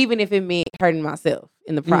 Even if it meant hurting myself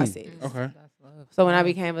in the process. Okay. So when I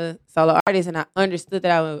became a solo artist and I understood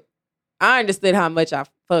that I understood how much I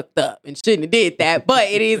fucked up and shouldn't have did that, but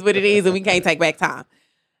it is what it is and we can't take back time.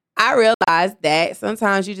 I realized that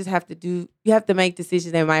sometimes you just have to make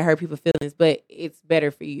decisions that might hurt people's feelings, but it's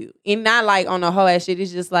better for you. And not like on the whole ass shit.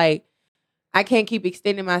 It's just like, I can't keep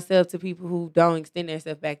extending myself to people who don't extend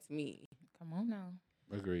themselves back to me. Come on now.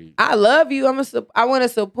 Agreed. I love you. I want to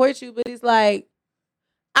support you, but it's like,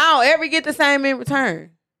 I don't ever get the same in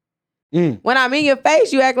return. When I'm in your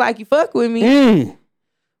face, you act like you fuck with me.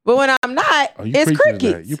 But when I'm not, it's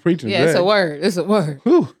crickets. You preaching that. Yeah, it's a word. It's a word.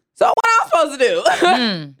 Whew. So what I'm supposed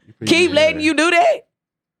to do? Keep letting you do that?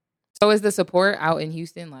 So is the support out in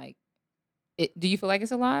Houston, like, do you feel like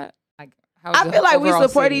it's a lot? Like, I feel like we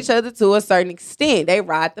support each other to a certain extent. They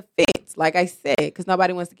ride the fence, like I said, because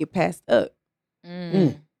nobody wants to get passed up.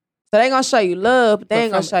 So they gonna show you love, but they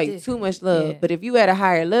ain't gonna show you too much love. Yeah. But if you at a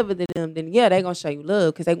higher level than them, then yeah, they gonna show you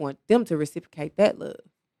love because they want them to reciprocate that love.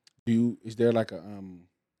 Is there like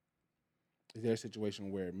is there a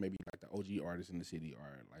situation where maybe like the OG artists in the city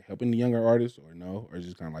are like helping the younger artists, or no, or is it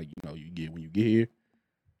just kind of like you get when you get here?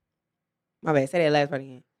 My bad. Say that last part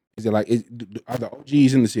again. Is it like are the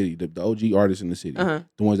OGs in the city, the OG artists in the city, the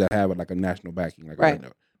ones that have like a national backing, like right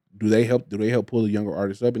now? Do they help pull the younger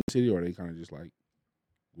artists up in the city, or are they kind of just like,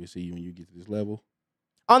 we'll see you when you get to this level?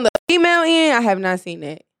 On the female end, I have not seen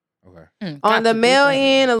that. Okay. On the male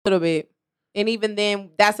end, a little bit. And even then,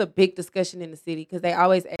 that's a big discussion in the city because they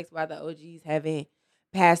always ask why the OGs haven't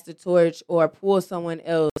passed the torch or pulled someone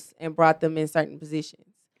else and brought them in certain positions.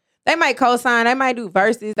 They might co-sign, they might do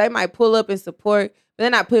verses, they might pull up and support, but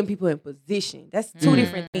they're not putting people in position. That's two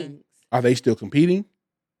different things. Are they still competing?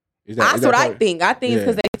 That's what I think. I think it's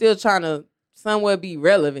because they're still trying to somewhat be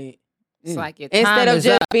relevant. It's like instead of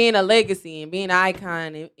just being a legacy and being an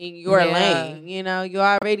icon in your lane. You know, you're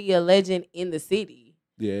already a legend in the city.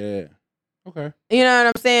 Yeah. Okay. You know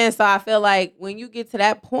what I'm saying? So I feel like when you get to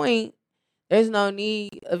that point, there's no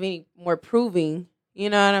need of any more proving. You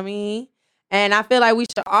know what I mean? And I feel like we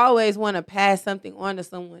should always want to pass something on to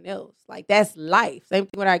someone else. Like, that's life. Same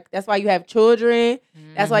thing with that's why you have children.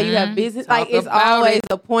 That's why you have business. Like, it's always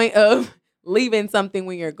a point of leaving something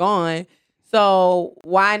when you're gone. So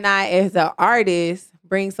why not, as an artist,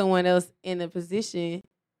 bring someone else in a position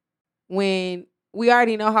when we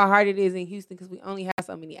already know how hard it is in Houston because we only have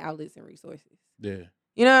so many outlets and resources. Yeah.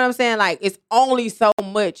 You know what I'm saying? Like, it's only so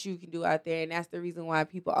much you can do out there. And that's the reason why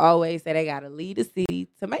people always say they got to leave the city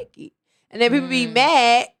to make it. And then people be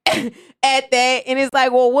mad at that. And it's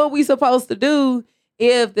like, well, what we supposed to do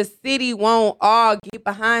if the city won't all get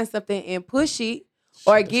behind something and push it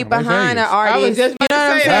or get behind an artist? You know what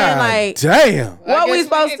I'm saying? Like, damn. What we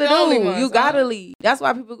supposed to do? You got to leave. That's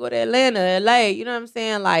why people go to Atlanta, LA. You know what I'm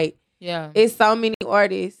saying? Like, it's so many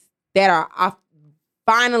artists that are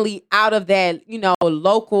finally out of that,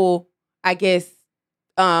 local, I guess,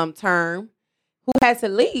 term, who had to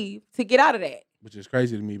leave to get out of that. Which is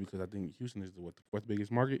crazy to me because I think Houston is the fourth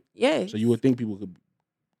biggest market. Yeah. So you would think people could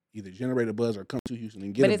either generate a buzz or come to Houston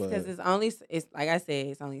and get a buzz. But it's because it's like I said,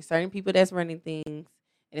 it's only certain people that's running things, and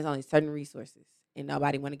it's only certain resources, and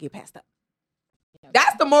nobody want to get passed up.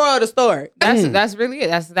 That's the moral of the story. That's really it.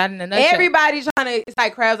 That's that in a nutshell. Everybody trying to, it's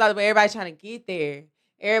like crabs out of the way. Everybody trying to get there.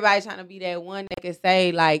 Everybody trying to be that one that can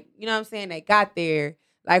say, like, you know what I'm saying, they got there.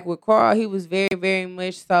 Like with Carl, he was very, very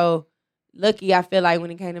much so lucky, I feel like,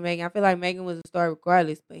 when it came to Megan. I feel like Megan was a star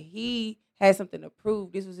regardless, but he had something to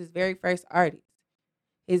prove. This was his very first artist.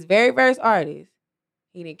 His very first artist.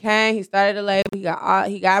 He done came, he started a label,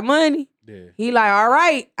 he got money. Yeah. He like, all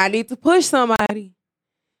right, I need to push somebody.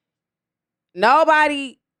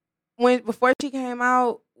 Nobody, before she came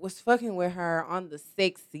out, was fucking with her on the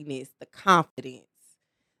sexiness, the confidence,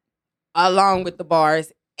 along with the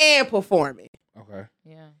bars and performing. Okay.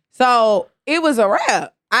 Yeah. So it was a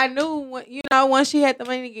wrap. I knew, once she had the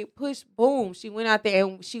money to get pushed, boom, she went out there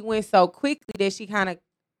and she went so quickly that she kind of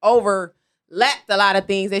overlapped a lot of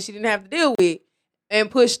things that she didn't have to deal with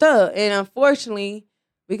and pushed up. And unfortunately,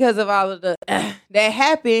 because of all of the that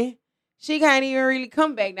happened, she can't even really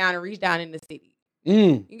come back down and reach down in the city.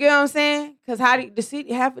 You get what I'm saying? Because half of the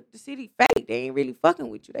city fake. They ain't really fucking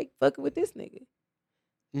with you. They fucking with this nigga.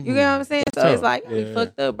 You get what I'm saying? So it's like, you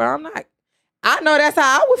fucked up, bro. I know that's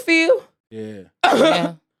how I would feel. Yeah.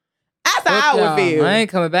 That's how I would feel. I ain't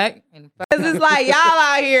coming back. Because it's like, y'all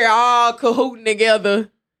out here all cahooting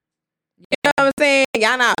together. You know what I'm saying?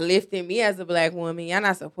 Y'all not lifting me as a black woman. Y'all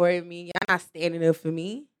not supporting me. Y'all not standing up for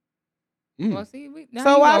me. Well, see, now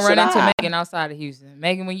So you why gonna run should into I? Megan outside of Houston.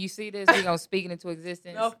 Megan, when you see this, we gonna speak it into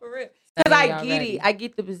existence. No, for real. Because I get it. I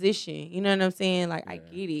get the position. You know what I'm saying? Like, I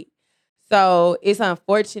get it. So it's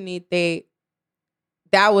unfortunate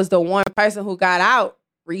that was the one person who got out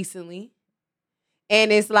recently.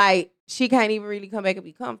 And it's like, she can't even really come back and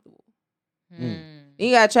be comfortable.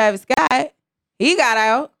 You got Travis Scott. He got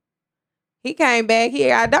out. He came back. He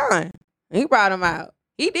got done. He brought him out.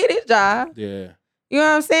 He did his job. Yeah. You know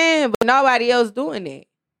what I'm saying? But nobody else doing that.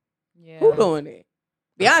 Yeah. Who doing it?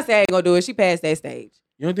 Beyonce ain't gonna do it. She passed that stage.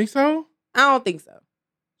 You don't think so? I don't think so.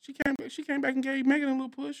 She came back and gave Megan a little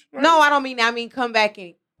push. Right? No, I don't mean that. I mean come back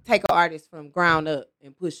and take an artist from ground up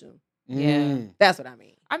and push them. Yeah. That's what I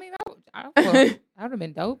mean. I mean, that would have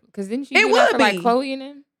been dope. Because didn't she It do that would for like be. Chloe and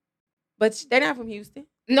them? But they're not from Houston.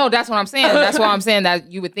 No, that's what I'm saying. That's why I'm saying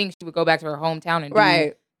that you would think she would go back to her hometown and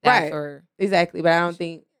do that for her. Exactly. But I don't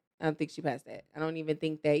think she passed that. I don't even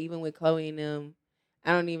think that even with Chloe and them,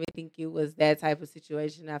 I don't even think it was that type of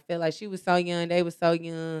situation. I feel like she was so young. They were so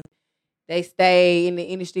young. They stayed in the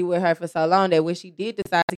industry with her for so long that when she did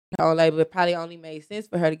decide to get her own label, it probably only made sense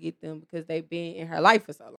for her to get them because they've been in her life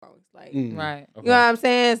for so long. It's like, right. You know what I'm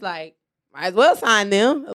saying? It's like, might as well sign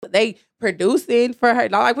them. They producing for her.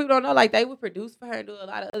 Like people don't know, like they would produce for her and do a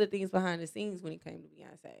lot of other things behind the scenes when it came to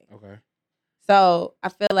Beyonce. Okay. So I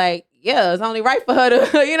feel like, yeah, it's only right for her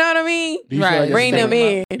to, you know what I mean? Right. Bring them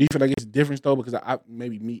in. Do you feel like it's different though? Because I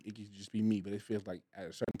maybe me, it could just be me, but it feels like at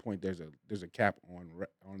a certain point there's a cap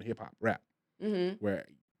on hip hop rap where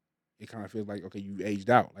it kind of feels like, okay, you aged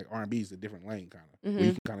out. Like R&B is a different lane kind of where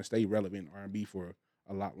you can kind of stay relevant in R&B for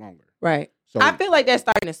a lot longer. Right. So I feel like that's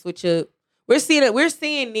starting to switch up. We're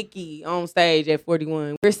seeing Nicki on stage at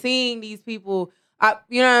 41. We're seeing these people,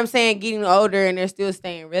 you know what I'm saying, getting older and they're still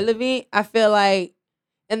staying relevant. I feel like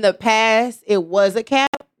in the past it was a cap.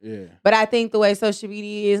 Yeah. But I think the way social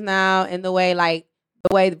media is now and the way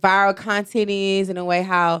viral content is and the way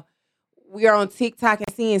how we are on TikTok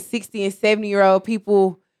and seeing 60 and 70-year-old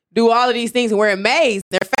people do all of these things and we're amazed.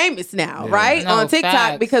 They're famous now, right? No, on TikTok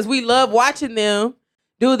facts. because we love watching them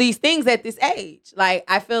do these things at this age. Like,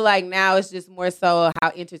 I feel like now it's just more so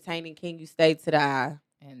how entertaining can you stay to the eye.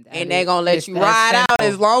 And they're going to let you ride out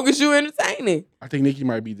as long as you're entertaining. I think Nicki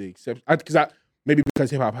might be the exception. Maybe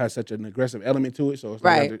because hip hop has such an aggressive element to it. So it's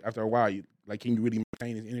Right. like after a while, can you really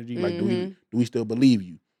maintain his energy? Like, do we still believe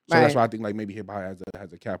you? So that's why I think like maybe hip hop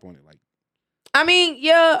has a cap on it. Like, I mean,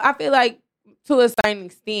 yeah, I feel like to a certain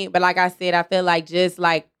extent. But like I said, I feel like just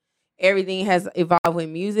like everything has evolved with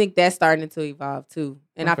music, that's starting to evolve too.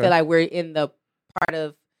 And I feel like we're in the part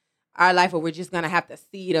of our life where we're just gonna have to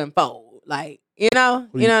see it unfold. Like, you know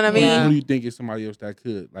what I mean? Who do you think is somebody else that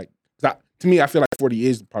could? Like, to me, I feel like 40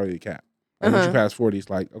 is part of the cap. Like, once you pass 40, it's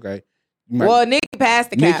like, okay. Well, Nicki passed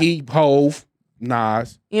the cap. Nicki, Hove,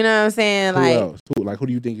 Nas. You know what I'm saying? Who Like, else? Who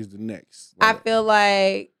do you think is the next? Like, I feel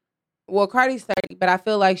like, well, Cardi's 30, but I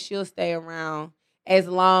feel like she'll stay around as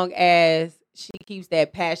long as she keeps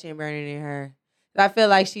that passion burning in her. I feel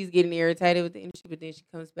like she's getting irritated with the industry, but then she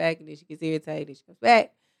comes back, and then she gets irritated, and she comes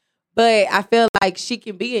back. But I feel like she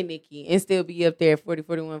can be a Nicki and still be up there at 40,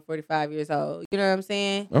 41, 45 years old. You know what I'm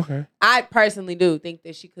saying? Okay. I personally do think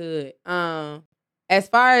that she could. As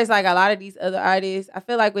far as like a lot of these other artists, I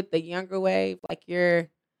feel like with the younger wave, like your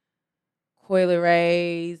Coily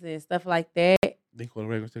Rays and stuff like that. Think Coily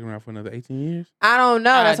Ray gonna stick around for another 18 years? I don't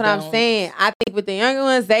know. That's what I'm saying. I think with the younger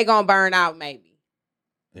ones, they gonna burn out maybe.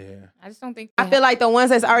 Yeah. I just don't think. I feel like the ones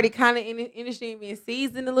that's already kind of in the industry and being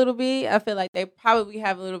seasoned a little bit, I feel like they probably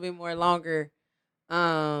have a little bit more longer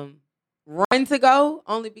run to go,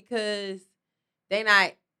 only because they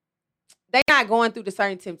not going through the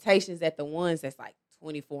certain temptations that the ones that's like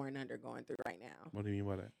 24 and under going through right now. What do you mean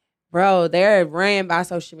by that? Bro, they're ran by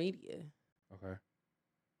social media. Okay.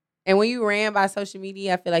 And when you ran by social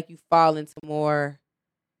media, I feel like you fall into more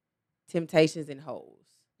temptations and holes.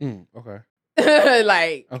 Okay.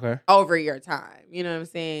 Like, over your time. You know what I'm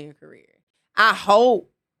saying? Your career. I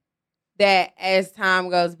hope that as time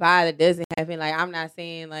goes by, that doesn't happen. Like, I'm not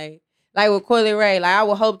saying like with Coily Ray, like I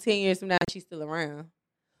would hope 10 years from now she's still around.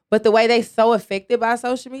 But the way they so affected by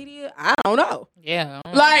social media, I don't know. Yeah.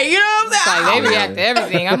 Like, you know what I'm saying? Like, they react to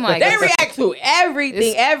everything. I'm like, they react to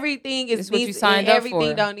everything. Everything is what you signed up everything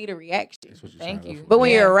for. Don't need a reaction. Thank you. But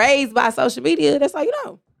when you're raised by social media, that's all you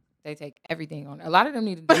know. They take everything on. A lot of them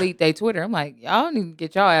need to delete their Twitter. I'm like, y'all need to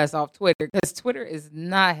get y'all ass off Twitter because Twitter is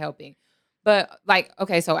not helping. But like,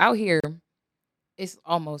 okay, so out here, it's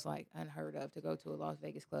almost like unheard of to go to a Las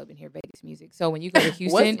Vegas club and hear Vegas music. So when you go to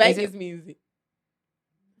Houston, what's Vegas music?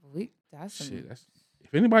 That's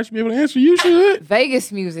If anybody should be able to answer, you should.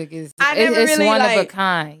 Vegas music is it's really, one of a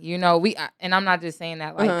kind. You know, and I'm not just saying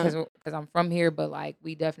that like because I'm from here, but like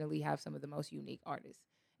we definitely have some of the most unique artists.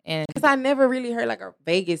 And because I never really heard like a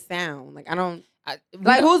Vegas sound. Like I don't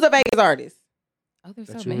who's a Vegas artist? Oh, there's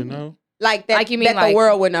that so you many. would know. Like that, like you mean that the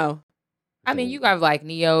world would know. I mean, you got like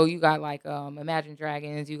Neo, you got like Imagine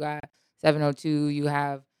Dragons, you got 702, you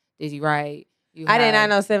have Dizzy Wright. I did not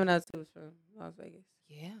know 702 was from Las Vegas.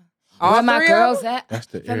 Yeah. All my girls at? That's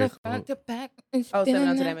the From area the front code. to back. Oh,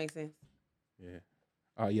 702, that makes sense. Yeah.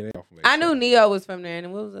 Oh, yeah, they all from Vegas. I knew Neo was from there.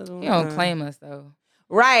 And what was the other one? You don't claim us, though.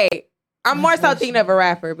 Right. I'm more so thinking of a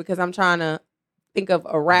rapper because I'm trying to think of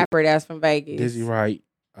a rapper that's from Vegas. Dizzy Wright,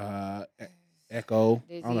 Echo.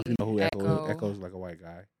 Dizzy, I don't know if you know who Echo is. Echo. Echo's like a white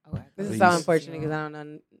guy. Oh, This is Please. so unfortunate because I don't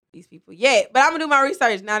know these people yet. But I'm going to do my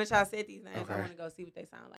research now that y'all said these names. Okay. I want to go see what they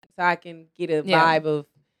sound like so I can get a vibe of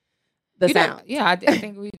the sound. I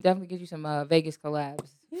think we definitely get you some Vegas collabs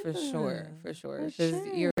for sure. Because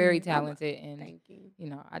you're very talented and Thank you. you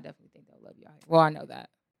know, I definitely think they'll love you out here. Well, I know that.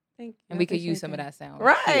 Thank you. And we could use some of that sound.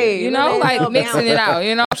 Right. You know, like mixing it out,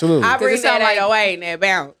 you know? Absolutely. I bring it sound that like- away and that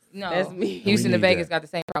bounce. No. That's me. Houston We and need Vegas that. got the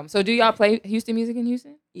same problem. So do y'all play Houston music in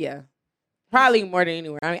Houston? Yeah. Probably more than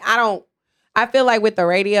anywhere. I mean, I feel like with the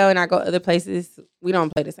radio and I go other places, we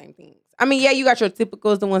don't play the same things. I mean, yeah, you got your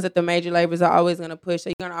typicals, the ones that the major labels are always going to push. So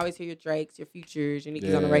you're going to always hear your Drakes, your Futures, your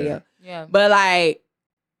Nickies on the radio. Yeah. But like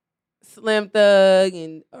Slim Thug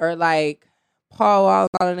or like Paul Wall,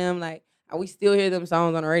 all of them, like we still hear them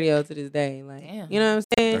songs on the radio to this day. Like, Damn. you know what I'm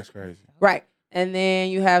saying? That's crazy. Right. And then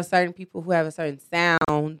you have certain people who have a certain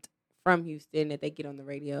sound from Houston that they get on the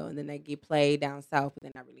radio and then they get played down south, but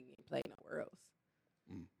they're not really getting played nowhere else.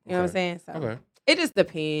 You know what I'm saying? So Okay. it just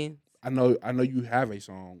depends. I know you have a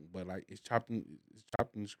song, but like is chopped and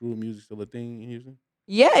screw music still a thing in Houston?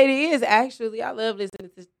 Yeah, it is actually. I love listening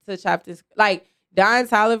to Chopped and like Don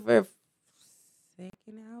Toliver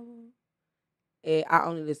second album. I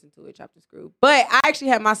only listen to it Chopped and Screwed, but I actually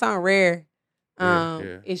have my song Rare.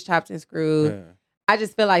 It's Chopped and Screwed. Yeah. I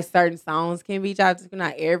just feel like certain songs can be chopped and screwed,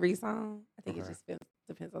 not every song. I think it just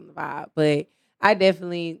depends on the vibe, but I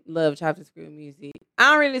definitely love chopped and screwed music.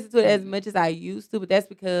 I don't really listen to it as much as I used to, but that's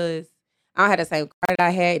because I don't have the same car that I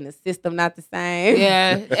had and the system not the same.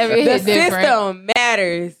 Yeah. The system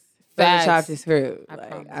matters for the Facts. chopped and screwed. I Like,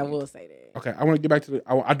 promise I you. will say that. Okay, I want to get back to the.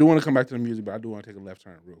 I do want to come back to the music, but I do want to take a left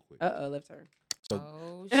turn real quick. Left turn.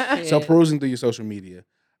 Oh, shit. So perusing through your social media,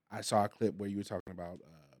 I saw a clip where you were talking about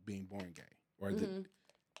being born gay, or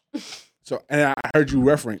so, and I heard you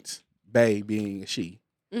reference Bay being a she.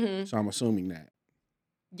 Mm-hmm. So I'm assuming that.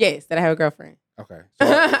 Yes, that I have a girlfriend. Okay.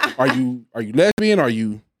 So are you lesbian? Or are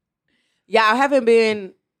you? Yeah, I haven't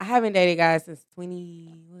dated guys since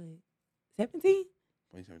 2017.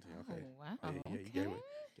 2017. Oh, Okay. wow. Yeah, you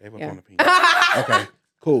gave up Yeah. on the penis. Okay.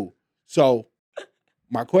 Cool. So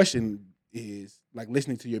my question is, like,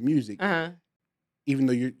 listening to your music, Uh-huh. even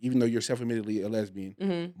though you're self-admittedly a lesbian,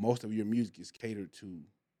 Mm-hmm. most of your music is catered to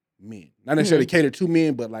men. Not necessarily catered to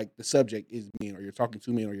men, but like the subject is men, or you're talking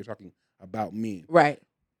to men, or you're talking about men. Right.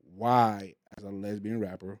 Why, as a lesbian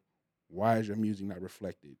rapper, why is your music not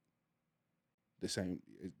reflected the same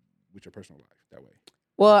with your personal life that way?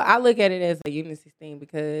 Well, I look at it as a unity thing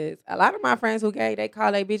because a lot of my friends who gay, they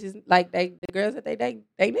call they bitches like the girls that they date,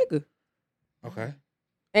 they nigga. Okay.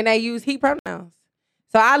 And they use he pronouns.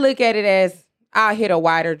 So I look at it as I'll hit a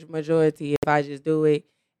wider majority if I just do it.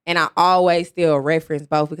 And I always still reference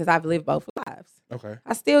both because I've lived both lives. Okay.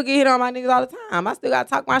 I still get hit on my niggas all the time. I still got to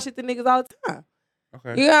talk my shit to niggas all the time.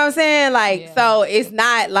 Okay. You know what I'm saying? Like, so it's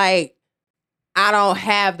not like I don't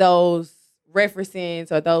have those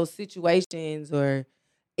references or those situations or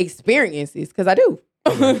experiences because I do.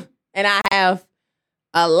 Okay. And I have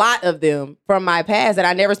a lot of them from my past that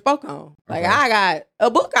I never spoke on. Like, Okay. I got a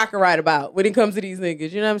book I could write about when it comes to these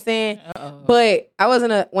niggas. You know what I'm saying? Uh-oh. But I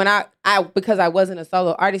wasn't because I wasn't a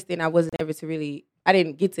solo artist, then I wasn't able to really, I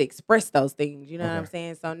didn't get to express those things. You know what I'm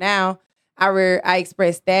saying? So now I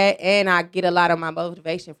express that, and I get a lot of my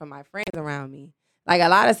motivation from my friends around me. Like a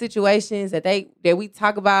lot of situations that we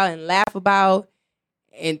talk about and laugh about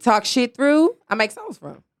and talk shit through, I make songs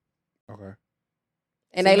from. Okay.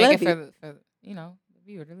 And So they make love it it. for the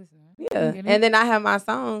viewer to listen. Right? Yeah. You get it? And then I have my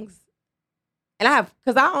songs. And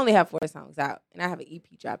because I only have 4 songs out. And I have an EP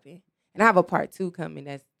dropping. And I have a part 2 coming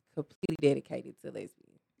that's completely dedicated to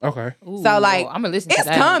lesbians. Okay. Ooh, So, like, I'm gonna listen to It's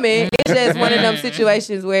that. coming. It's just one of them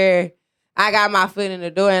situations where I got my foot in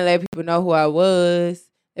the door and let people know who I was.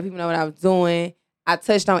 Let people know what I was doing. I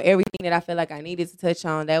touched on everything that I felt like I needed to touch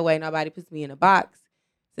on. That way nobody puts me in a box.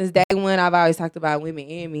 Since day one, I've always talked about women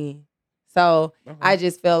and men. So I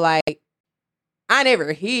just feel like I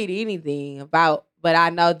never hid anything about but I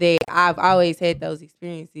know that I've always had those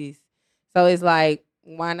experiences. So it's like,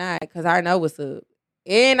 why not? Because I know what's up.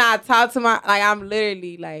 And I talk to I'm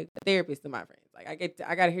literally like a therapist to my friends. Like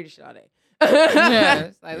I gotta hear this shit all day. Yeah,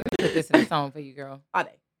 it's like, let me put this in a song for you, girl. All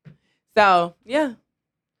day. So yeah,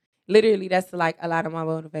 literally that's like a lot of my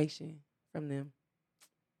motivation from them,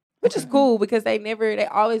 which is cool because they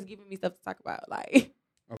always giving me stuff to talk about. Like,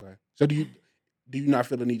 okay. So do you not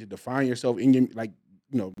feel the need to define yourself in your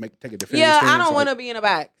take a definitive yeah, stance? I don't want to be in a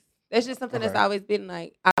box. That's just something that's always been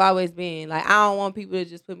like I've always been like I don't want people to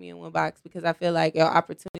just put me in one box because I feel like your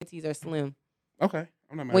opportunities are slim. Okay,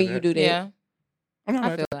 I'm not mad when at you that. do that. Yeah, I'm not I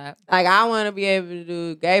mad feel at that. Like I want to be able to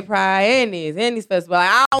do gay pride and these festivals. Like,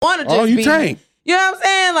 I don't want to just you be. tank. You know what I'm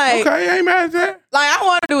saying? Like, Okay, I ain't mad at that. Like I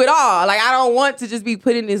want to do it all. Like I don't want to just be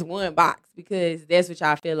put in this one box because that's what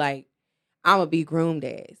y'all feel like I'm gonna be groomed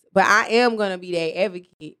as. But I am gonna be that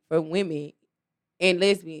advocate for women and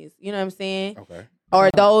lesbians. You know what I'm saying? Okay. Or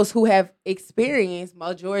those who have experienced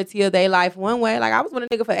majority of their life one way. Like I was with a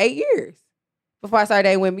nigga for 8 years before I started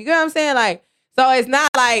dating women. You know what I'm saying? Like, so it's not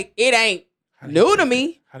like it ain't new to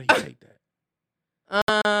me. How do you take that?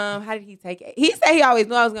 How did he take it? He said he always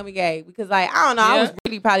knew I was gonna be gay because, like, I don't know, I was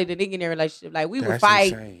really probably the nigga in their relationship. Like, we would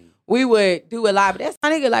fight, we would do a lot, but that's my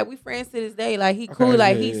nigga. Like, we friends to this day. Like, he cool,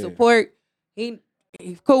 like he support. He's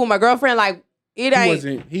cool with my girlfriend. Like, it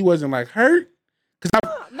ain't. He wasn't like hurt.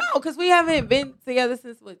 No, because we haven't been together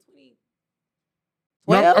since what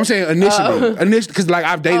 2012? No, I'm saying initially, because like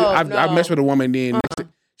I've dated, I've messed with a woman, then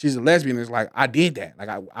she's a lesbian. It's like I did that, like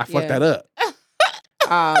I fucked that up.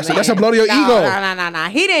 So that's a blow to your ego. No.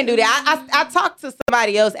 He didn't do that. I talked to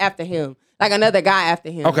somebody else after him, like another guy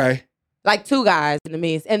after him. Okay, like 2 guys in the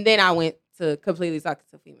midst, and then I went to completely talking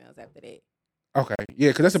to females after that. Okay,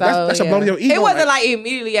 yeah, because that's a blow to your ego. It wasn't like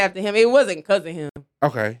immediately after him. It wasn't because of him.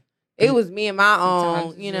 Okay. It was me and my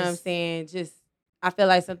own, you know what I'm saying? Just, I feel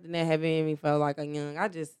like something that had been in me for like a young. I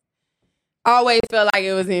just always felt like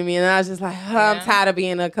it was in me. And I was just like, I'm tired of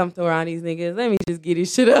being uncomfortable around these niggas. Let me just get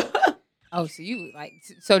this shit up. Oh, so you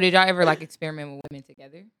so did y'all ever like experiment with women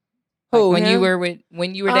together? Who, like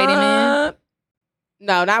when you were dating men?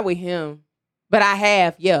 No, not with him. But I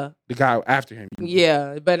have, yeah. The guy after him.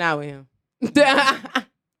 Yeah, but not with him.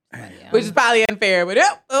 Which is probably unfair, but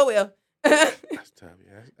oh well. That's tough,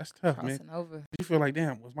 yeah. That's tough, man. Over. You feel like,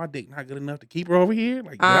 damn, was my dick not good enough to keep her over here?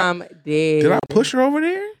 Like, did I push her over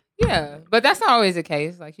there? Yeah, but that's not always the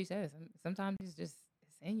case. Like she says, sometimes it's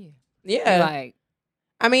in you. Yeah. Like,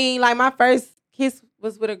 I mean, like my first kiss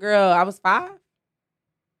was with a girl. I was 5.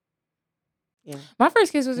 Yeah. My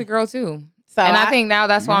first kiss was a girl too. So I think now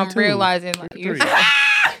that's why I'm realizing like you're 3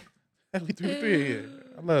 here.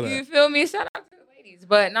 I love that. You feel me? Shout out to the ladies.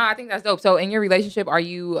 But no, I think that's dope. So in your relationship, are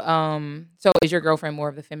you so is your girlfriend more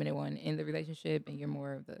of the feminine one in the relationship and you're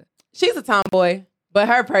more of the She's a tomboy, but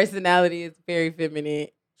her personality is very feminine.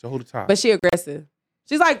 So who the top? But she aggressive.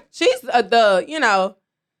 She's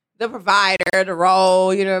the provider, the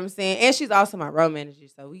role, you know what I'm saying? And she's also my road manager.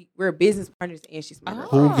 So we're business partners and she's my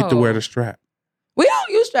Who get to wear the strap? We don't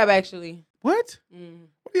use strap actually. What?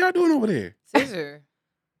 What are y'all doing over there? Scissor.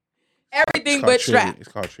 Everything but strap. It's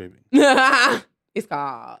called trimming. It's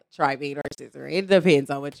called tribing or scissor. It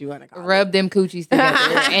depends on what you want to call it. Rub them coochies together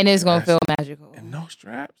and it's going to feel magical. And no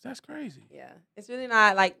straps? That's crazy. Yeah. It's really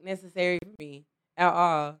not like necessary for me at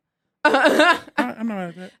all. I'm not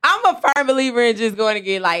like that. I'm a firm believer in just going to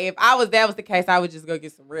get like if that was the case, I would just go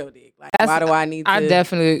get some real dick. Like why do I need to? I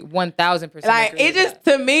definitely 1000%. Like it just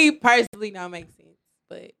to me personally don't make sense.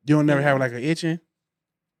 But you don't never have like an itching?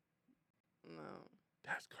 No.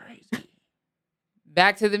 That's crazy.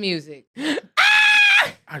 Back to the music.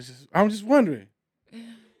 I'm just wondering.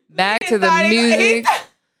 Back to the music.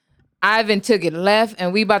 Ivan took it left,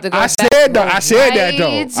 and we about to go. I said that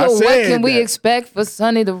though. So what can we expect for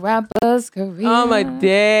Sunni the rapper's career? Oh my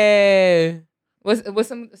dad! What's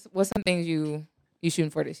some things you shooting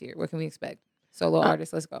for this year? What can we expect? Solo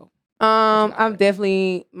artist, let's go. I'm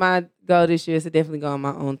definitely my goal this year is to definitely go on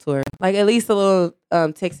my own tour, like at least a little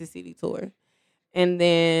Texas City tour, and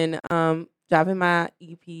then dropping my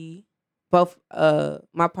EP, both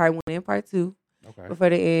my part 1 and part 2. Okay. Before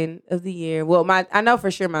the end of the year. Well, I know for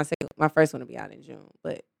sure my first one will be out in June,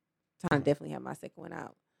 but trying to definitely have my second one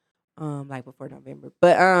out, like before November.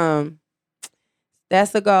 But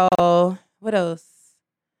that's a goal. What else?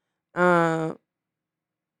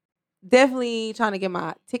 Definitely trying to get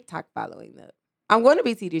my TikTok following up. I'm going to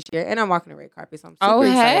BT this year, and I'm walking the red carpet, so I'm super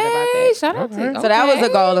excited about that. Shout out to So that was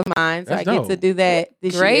a goal of mine. So That's I get dope. to do that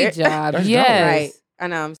this year. Great job. That's yes. Right. I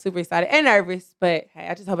know I'm super excited and nervous, but hey,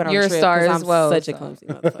 I just hope I don't You're a trip star because as I'm well, such a so. clumsy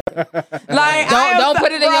motherfucker. Like, Don't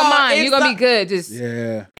put it in your mind. You're gonna be good. Just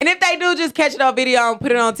Yeah. And if they do, just catch it on video and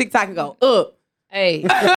put it on TikTok and go, hey,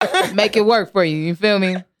 make it work for you. You feel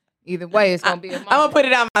me? Either way, it's gonna be. I'm gonna put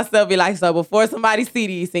it out myself. Be like, so before somebody see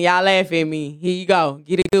these and y'all laugh at me, here you go,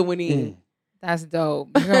 get a good one in. That's dope.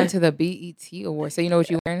 You're going to the BET Awards, so you know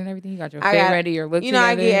what you're wearing and everything. You got your fit ready, your look. You know,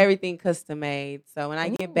 together. I get everything custom made. So when I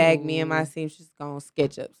get back, me and my seamstress gonna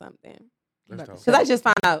sketch up something. Because I just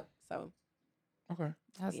found out. So okay,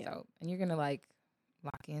 that's dope. And you're gonna like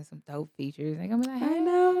lock in some dope features. They're gonna be like, hey, I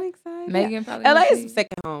know, I'm excited. Megan probably. LA is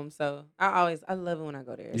second home, so I love it when I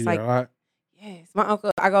go there. It's you like, there a lot? yes, my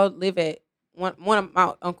uncle. I go live at one of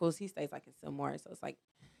my uncles. He stays like in Silmore, so it's like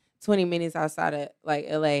 20 minutes outside of like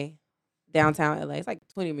LA, downtown LA. It's like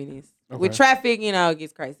 20 minutes with traffic. You know, it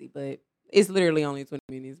gets crazy, but it's literally only 20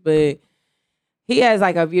 minutes. But he has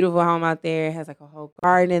like a beautiful home out there. Has like a whole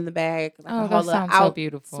garden in the back. Like a whole sounds little so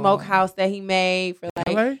beautiful. smokehouse that he made for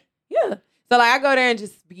like LA? yeah. So like I go there and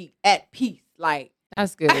just be at peace. Like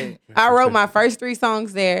that's good. I wrote my first 3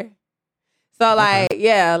 songs there. So like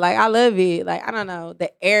yeah, like I love it. Like I don't know,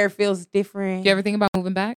 the air feels different. You ever think about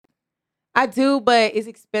moving back? I do, but it's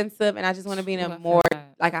expensive, and I just want to be in a more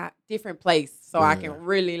like a different place so I can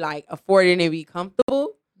really like afford it and be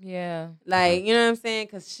comfortable. Yeah, like you know what I'm saying?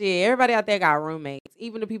 Cause shit, everybody out there got roommates.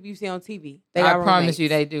 Even the people you see on TV, they got roommates. I promise you,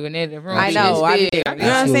 they do, and the room. I know, I do. You know what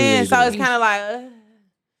I'm saying? So it's kind of like,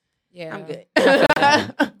 yeah, I'm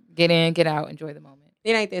good. Get in, get out, enjoy the moment.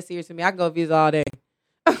 It ain't that serious to me. I can go visit all day.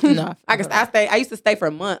 No, I used to stay for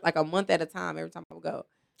a month at a time. Every time I would go.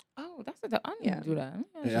 Oh, that's I didn't do that.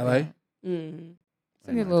 In LA. Mm-hmm.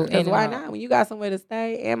 Because why not? When you got somewhere to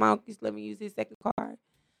stay, and my uncle used to let me use his second car.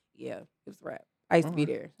 Yeah, it was a wrap. I used to be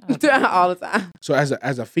there all the time. So as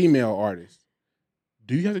a female artist,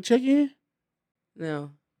 do you have to check in?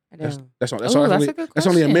 No, I don't. That's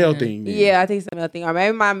only a male thing. Then. Yeah, I think it's a male thing. Or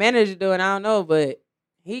maybe my manager do it. I don't know, but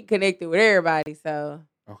he connected with everybody. So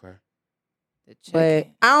okay. But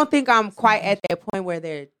I don't think I'm quite at that point where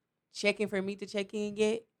they're checking for me to check in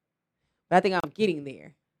yet. But I think I'm getting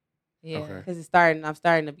there. Yeah, because I'm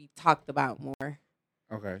starting to be talked about more.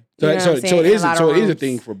 Okay, so it is a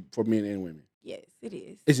thing for men and women. Yes, it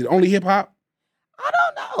is. Is it only hip hop? I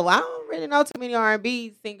don't know. I don't really know too many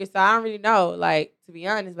R&B singers, so I don't really know. Like to be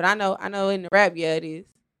honest, but I know in the rap, yeah, it is.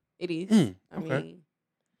 It is. I mean,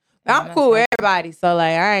 I'm cool with everybody, so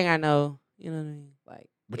like I ain't got no, you know what I mean. Like,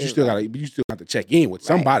 but you still got to check in with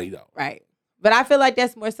somebody though. Right. But I feel like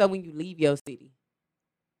that's more so when you leave your city.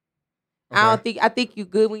 Okay. I think you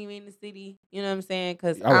good when you in the city. You know what I'm saying?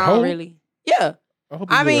 Because I don't really. Yeah.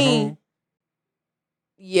 I mean,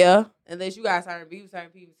 yeah. Unless you got certain people,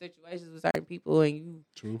 situations with certain people, and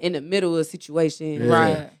you in the middle of a situation,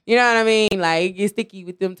 right? You know what I mean? Like it gets sticky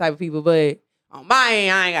with them type of people. But on my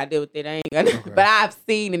end, I ain't got to deal with it. I ain't got. But I've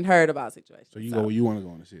seen and heard about situations. So you go where you want to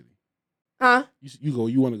go in the city. Huh? You go.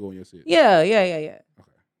 You want to go in your city. Yeah. Okay.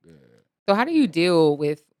 Good. So how do you deal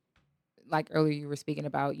with, like earlier you were speaking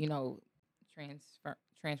about,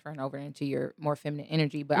 transferring over into your more feminine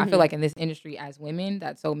energy, but I feel like in this industry as women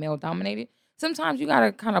that's so male dominated, sometimes you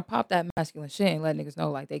gotta kind of pop that masculine shit and let niggas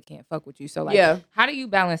know like they can't fuck with you. So like, how do you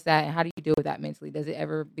balance that and how do you deal with that mentally? Does it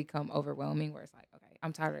ever become overwhelming where it's like, okay,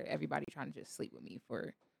 I'm tired of everybody trying to just sleep with me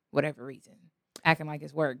for whatever reason, acting like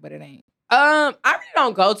it's work, but it ain't. I really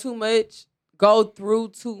don't go through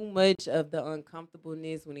too much of the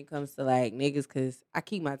uncomfortableness when it comes to like niggas, because I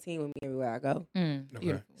keep my team with me everywhere I go.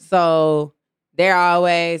 Okay. So they're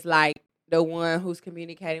always like the one who's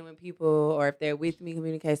communicating with people, or if they're with me,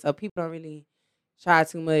 communicate. So people don't really try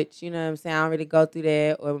too much. You know what I'm saying? I don't really go through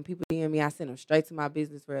that. Or when people DM me, I send them straight to my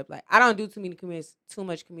business rep. Like I don't do too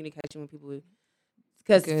much communication with people,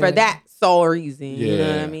 because for that sole reason. Yeah. You know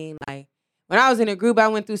what I mean? Like when I was in a group, I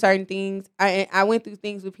went through certain things. I went through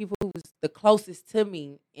things with people who was the closest to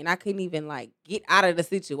me, and I couldn't even like get out of the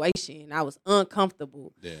situation. I was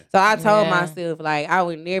uncomfortable. Yeah. So I told myself like I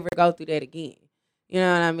would never go through that again. You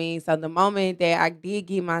know what I mean? So the moment that I did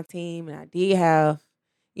get my team and I did have,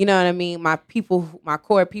 you know what I mean, my people, my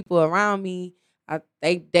core people around me,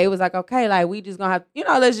 they was like, okay, like we just gonna have,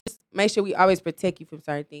 let's just make sure we always protect you from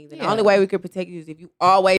certain things. And the only way we can protect you is if you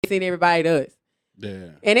always send everybody to us.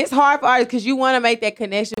 Yeah. And it's hard for artists because you want to make that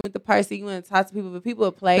connection with the person. You want to talk to people, but people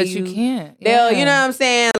will play but you. But you can't. They'll, you know what I'm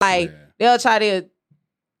saying? Like, they'll try to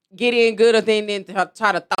get in good or then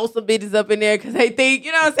try to throw some bitches up in there because they think,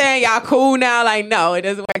 you know what I'm saying? Y'all cool now. Like, no, it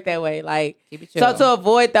doesn't work that way. Like, so to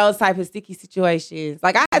avoid those type of sticky situations,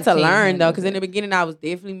 like I had to learn though, because in the beginning I was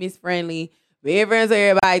definitely misfriendly. being friends with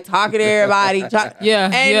everybody, talking to everybody.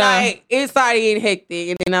 And like, it started getting hectic.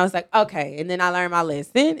 And then I was like, okay. And then I learned my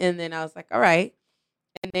lesson. And then I was like, all right.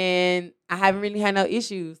 And then I haven't really had no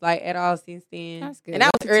issues like at all since then. That's good. And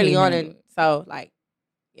that was early on. And so like,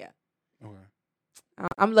 yeah. Okay.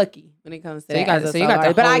 I'm lucky when it comes to So that. you got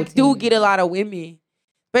the but I whole do team. get a lot of women,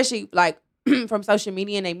 especially like from social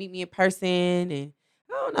media, and they meet me in person. And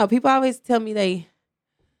I don't know, people always tell me they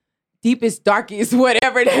deepest, darkest,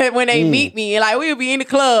 whatever that when they meet me. Like we'll be in the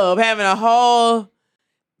club having a whole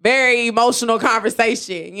very emotional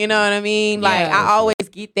conversation. You know what I mean? Like I always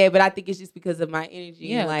get that, but I think it's just because of my energy.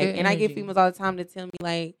 Yeah, like, and energy. I get females all the time to tell me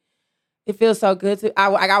like, it feels so good to.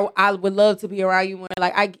 I would love to be around you more.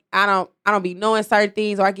 Like I don't be knowing certain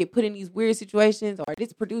things, or I get put in these weird situations, or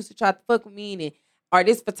this producer tried to fuck with me, and or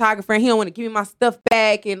this photographer he don't want to give me my stuff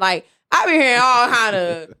back, and like I be hearing all kind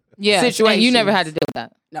of situations. And you never had to deal with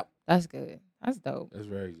that. No, that's good. That's dope. That's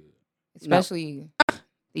very good. Especially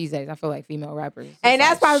these days, I feel like female rappers. And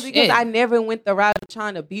that's like, probably because I never went the route of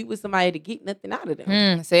trying to be with somebody to get nothing out of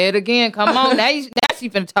them. Say it again. Come on. now you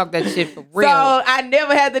finna talk that shit for real. So I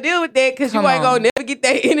never had to deal with that because you ain't gonna never get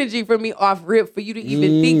that energy from me off rip for you to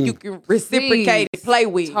even think you can reciprocate and play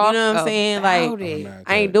with. You know what I'm saying? Like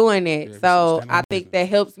I ain't doing that. So I think that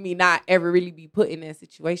helps me not ever really be put in that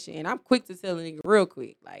situation. And I'm quick to tell a nigga real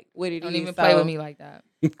quick, like what it Don't is. even play with me like that.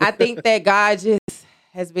 I think that God just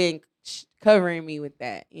has been covering me with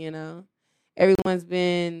that, you know. Everyone's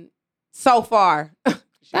been so far.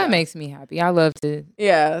 That makes me happy. I love to.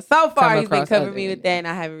 Yeah, so far he's been covering other me with that, and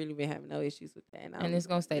I haven't really been having no issues with that. And it's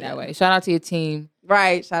gonna stay that way. Shout out to your team.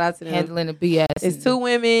 Right. Shout out to them. Handling the BS. It's 2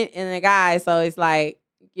 women and a guy, so it's like,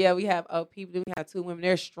 yeah, we have people. We have 2 women.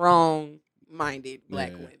 They're strong-minded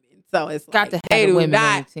black women, so it's got like, to they have the do women on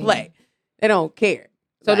not the team. play. They don't care.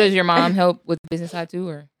 So Like, does your mom help with the business side too,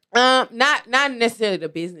 or? Not necessarily the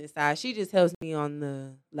business side. She just helps me on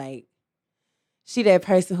the like. She that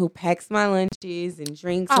person who packs my lunches and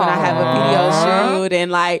drinks when I have a video shoot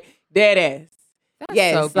and like dead ass.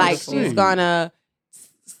 Yes, so like she's gonna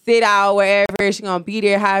sit out wherever. She's gonna be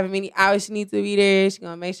there however many hours she needs to be there. She's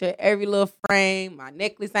gonna make sure every little frame, my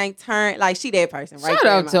necklace ain't turned. Like she that person, right? Shout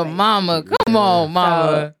out to mama. Come on,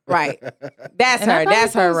 mama. So, right. That's her.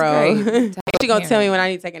 That's her role. She gonna tell me when I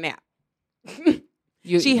need to take a nap.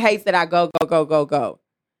 She hates that I go.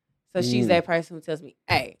 So she's that person who tells me,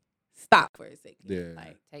 hey, stop for a second. Yeah.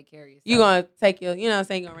 Like, take care of yourself. You gonna take your, you know what I'm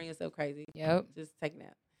saying, you're gonna run yourself crazy. Yep. Just take a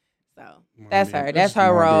nap. So that's her. That's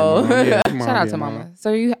her role. Shout out to mama. So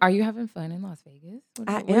are you having fun in Las Vegas?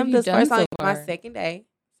 I am. This first time my second day.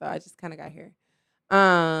 So I just kind of got here.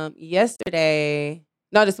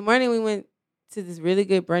 This morning we went to this really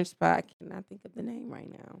good brunch spot. I cannot think of the name right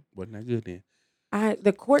now. Wasn't that good then?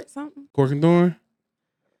 The Court something? Cork and Thorn?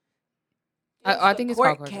 I think it's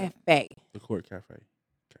Court called Cafe. The Court Cafe.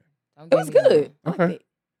 It was good. Okay. I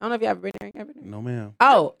don't know if you ever been there. No, ma'am.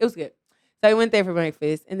 Oh, it was good. So we went there for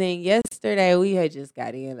breakfast. And then yesterday, we had just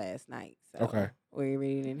got in last night. So Okay. We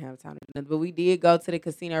really didn't have time to do nothing. But we did go to the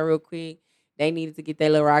casino real quick. They needed to get their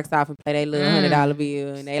little rocks off and play their little $100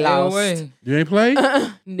 bill. And they lost. Away. You ain't play?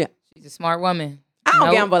 No. She's a smart woman. I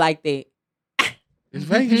don't gamble like that. It's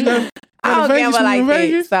Vegas. I don't gamble like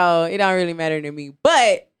that. So it don't really matter to me.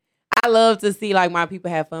 But I love to see like my people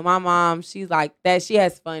have fun. My mom, she's like that. She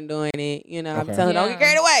has fun doing it. You know, I'm telling her, don't get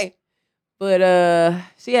carried away. But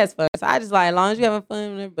she has fun. So I just like, as long as you having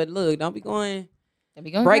fun. But look, don't be going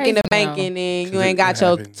breaking the bank and then you ain't got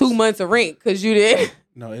your 2 months of rent because you did.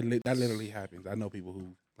 No, that literally happens. I know people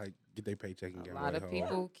who like get their paycheck and get a lot of home.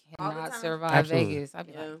 people cannot survive Absolutely. Vegas. I'd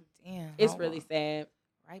be like, damn. It's really sad.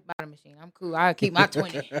 Right by the machine. I'm cool. I'll keep my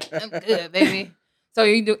 20. I'm good, baby. So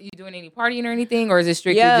you doing any partying or anything, or is it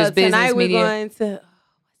strictly just business tonight media? We're going to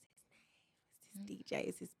what's his name? DJ.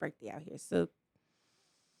 It's his birthday out here. So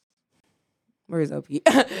where's OP?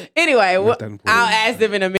 Anyway, I'll ask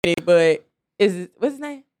him in a minute. But what's his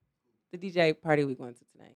name? The DJ party we're going to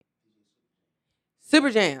tonight.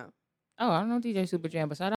 Super Jam. Oh, I don't know DJ Super Jam,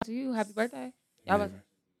 but shout out to you. Happy birthday.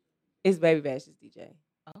 It's Baby Bash's DJ.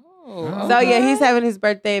 Oh. So yeah, he's having his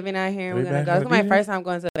birthday event out here, and we're gonna go. It's my first time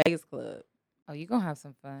going to a Vegas club. Oh, you gonna have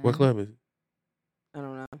some fun. What club is it? I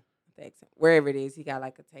don't know. Wherever it is, he got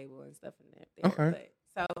like a table and stuff in there. Okay.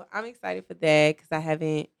 So I'm excited for that because I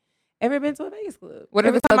haven't ever been to a Vegas club. What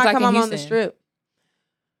Every time I come, I'm on the Houston? strip.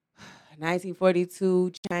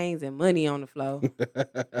 1942 chains and money on the floor.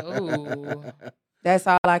 Oh. That's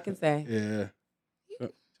all I can say. Yeah.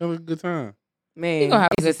 Have a good time. Man, you gonna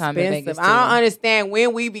have a it's good time in expensive. Vegas, too. I don't understand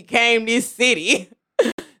when we became this city.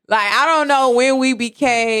 Like, I don't know when we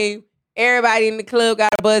became everybody in the club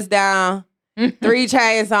got a buzz down, 3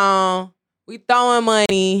 chains on, We throwing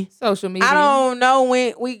money. Social media. I don't know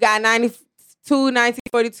when we got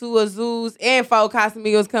 1942 Azus and 4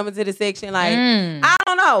 Casamigos coming to the section. Like, I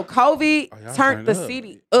don't know. COVID turned the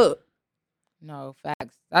city up. No,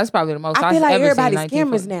 facts. That's probably the most I feel like ever everybody's seen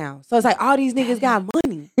scammers now. So it's like all these niggas got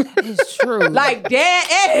money. That is true. Like,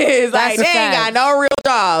 that is. Like, they ain't got no real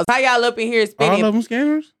jobs. How y'all up in here spending? All of them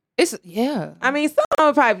scammers? Yeah. I mean, some of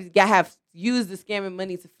them probably have used the scamming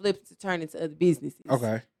money to flip to turn into other businesses.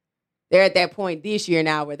 Okay. They're at that point this year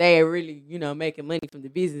now where they are really, making money from the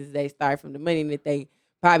business they start from the money that they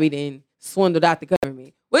probably then swindled out the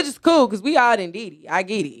government. Which is cool because we all done did it. I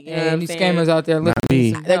get it. You know these scammers out there looking. Not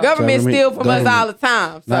me. The government steal from us all the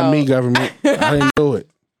time. So. Not me, government. I didn't do it.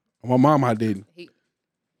 My mom, I didn't. You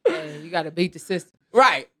got to beat the system.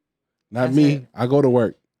 Right. Not That's me. It. I go to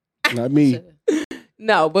work. Not me.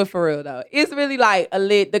 No, but for real though. It's really like a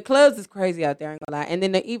lit. The clubs is crazy out there, I ain't gonna lie. And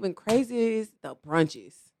then the even crazier is the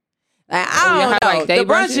brunches. Like, I don't know. Like the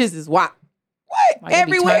brunches is wild. What? Like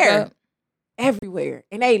everywhere. Everywhere.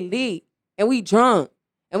 And they lit. And we drunk.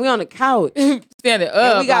 And we on the couch. Standing up.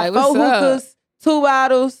 And we got like, 4 hookahs, 2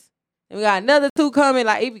 bottles. And we got another 2 coming.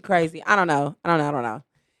 Like, it be crazy. I don't know.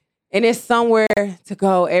 And it's somewhere to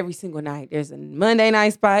go every single night. There's a Monday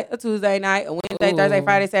night spot, a Tuesday night, a Wednesday, Thursday,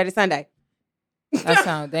 Friday, Saturday, Sunday. That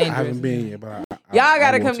sounds dangerous. I haven't been yet, but y'all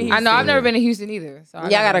gotta come to Houston. I know I've never been to Houston either. So y'all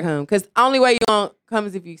gotta come. Because the only way you gonna come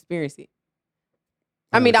is if you experience it.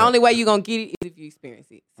 I mean, the only way you gonna get it is if you experience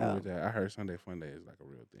it. So. I heard Sunday Fun Day is like a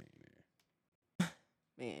real thing.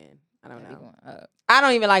 Man, I don't know. I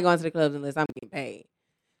don't even like going to the clubs unless I'm getting paid.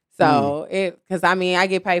 So, because I mean, I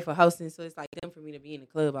get paid for hosting, so it's like them for me to be in the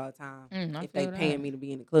club all the time if they paying me to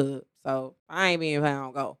be in the club. So, I ain't being paid, I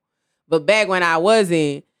don't go. But back when I was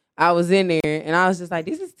in there, and I was just like,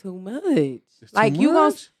 this is too much. It's like, too you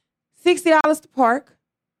much? going $60 to park.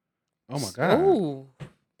 Oh, my God. Ooh.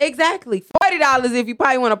 Exactly. $40 if you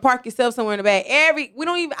probably want to park yourself somewhere in the back. I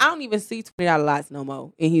don't even see $20 lots no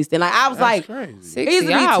more in Houston. Like, I was That's like, crazy. it used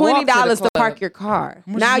to be $20 to park your car.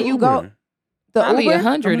 Now you go. The Probably Uber?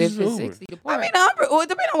 100 if it's 60 to park. I mean, it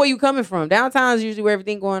depends on where you coming from. Downtown is usually where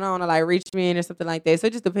everything going on, or like Richmond or something like that. So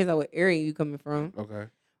it just depends on what area you coming from. Okay.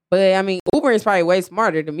 But I mean, Uber is probably way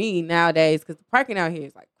smarter to me nowadays because the parking out here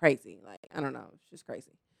is like crazy. Like, I don't know, it's just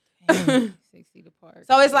crazy. 60 to park.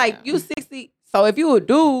 So it's like you 60. So if you a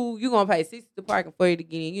dude, you gonna pay 60 to park and 40 to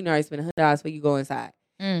get in. You know, you spend $100 for you go inside.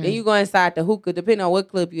 Then you go inside the hookah. Depending on what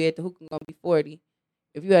club you at, the hookah gonna be 40.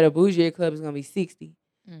 If you at a bougie club, it's gonna be 60.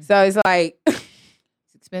 So it's like.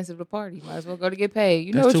 Expensive to party. Might as well go to get paid.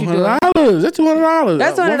 You know That's what you $200. That's $200.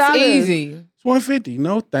 That's $200. Easy. It's $150.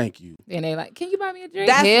 No, thank you. And they like, can you buy me a drink?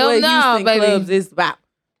 That's Hell what no, Houston baby. clubs is about.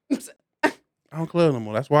 I don't club no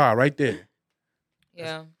more. That's why right there.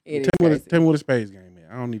 Yeah. Tell me what a spades game is.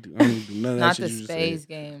 I don't need to do none of that Not shit the you just spades said.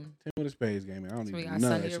 game. Tell me what a spades game is. I don't need So to we do got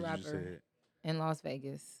none of Sunni that the shit you just rapper said. in Las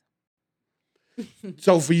Vegas.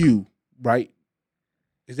 So for you, right?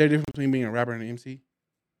 Is there a difference between being a rapper and an MC?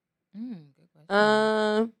 Good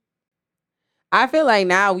question. I feel like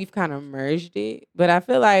now we've kind of merged it, but I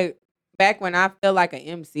feel like back when I felt like an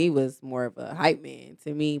MC was more of a hype man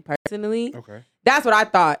to me personally. Okay. That's what I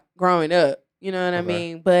thought growing up. You know what I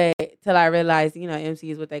mean? But till I realized,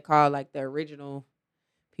 MC is what they call like the original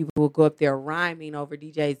people who go up there rhyming over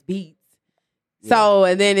DJ's beats. Yeah. So,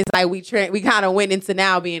 and then it's like we kind of went into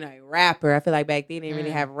now being a rapper. I feel like back then they didn't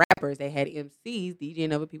really have rappers. They had MCs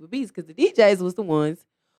DJing over people's beats because the DJs was the ones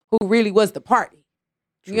who really was the party.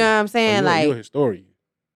 True. You know what I'm saying? You're a historian.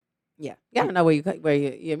 Yeah, you gotta know where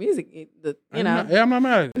your music. I'm not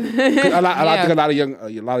mad at it. I think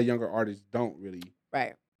a lot of younger artists don't really.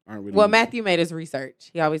 Right. Aren't really. Well, Matthew made his research.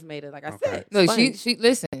 He always made it. Like I said. Look, she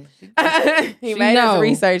listen. He made his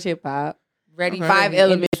research. Hip hop. Ready. 5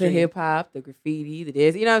 elements of hip hop. The graffiti. The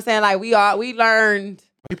this. You know what I'm saying? Like we learned.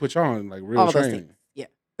 He put y'all on like real training. Yeah.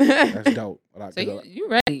 That's dope. So you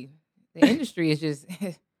ready? The industry is just.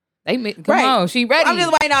 Come on, she ready. I'm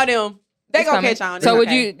just waiting on them. They gonna catch on. So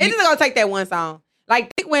it's just gonna take that one song.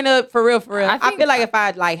 Like it went up for real. I feel like if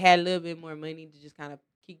I like had a little bit more money to just kind of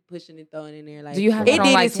keep pushing and throwing in there, like do you have it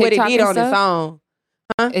on, like, what it did on the song.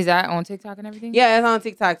 Huh? Is that on TikTok and everything? Yeah, it's on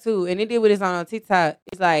TikTok too. And it did what it's on TikTok.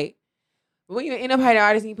 It's like when you end up having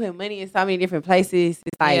artists and you put money in so many different places,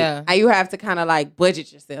 it's like you have to kind of like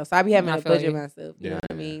budget yourself. So I be having to budget myself. You know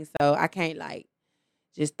what I mean? So I can't like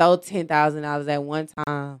just throw $10,000 at one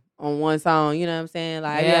time on one song. You know what I'm saying?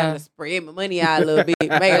 Like I have to spread my money out a little bit.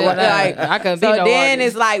 Make it like I couldn't so be no then artist.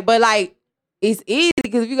 it's like, but like it's easy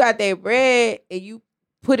because if you got that bread and you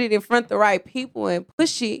put it in front of the right people and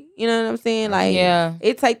push it. You know what I'm saying? Like,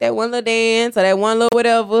 it take that one little dance or that one little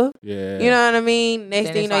whatever. Yeah. You know what I mean? Next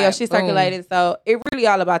Then thing you know, it's your like, shit boom. circulating. So it really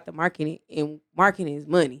all about the marketing, and marketing is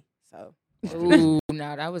money. So Ooh,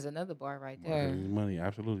 now that was another bar right there. Money,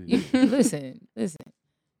 absolutely. Listen.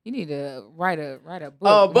 You need to write a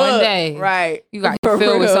book one day. Right. You got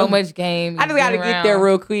filled with so much game. I just got to get there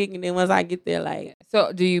real quick, and then once I get there, like,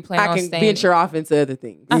 so do you plan I on can staying? venture off into other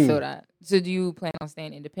things. I feel that. So do you plan on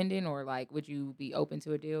staying independent, or like would you be open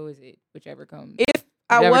to a deal? Is it whichever comes? If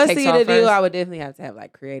I was to get a deal, I would definitely have to have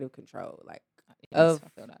like creative control, like of I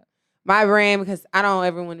feel that. my brand, because I don't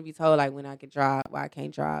ever want to be told like when I can drop, why I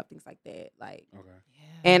can't drop, things like that. Like,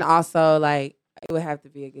 and also like it would have to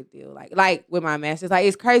be a good deal, like with my masters. Like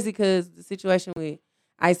it's crazy because the situation with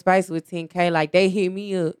Ice Spice with 10K, like they hit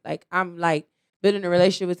me up, like I'm like building a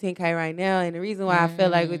relationship with 10K right now, and the reason why I feel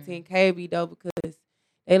like with 10K be dope because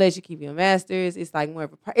they let you keep your masters. It's like more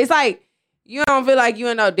of it's like you don't feel like you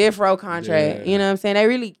in no death row contract. You know what I'm saying? They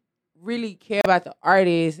really, really care about the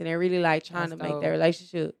artist, and they're really like trying to make their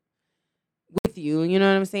relationship with you. You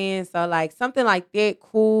know what I'm saying? So like something like that,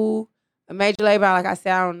 cool. A major label, like I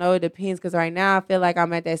said, I don't know. It depends, because right now I feel like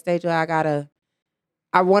I'm at that stage where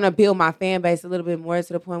I want to build my fan base a little bit more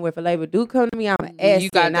to the point where if a label do come to me, I'm an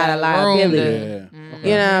asset, not a liability.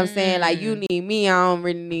 You know what I'm saying? Like you need me, I don't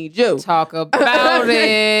really need you. Talk about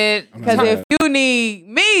it. Because if you need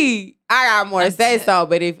me, I got more to say so.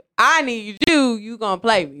 But if I need you, you gonna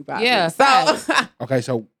play me, probably. Yeah. So okay,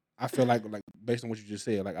 so I feel like based on what you just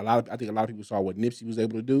said, like I think a lot of people saw what Nipsey was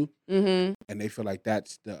able to do, and they feel like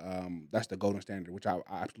that's the golden standard, which I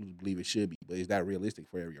absolutely believe it should be. But is that realistic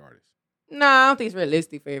for every artist? No, I don't think it's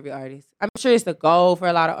realistic for every artist. I'm sure it's the goal for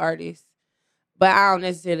a lot of artists, but I don't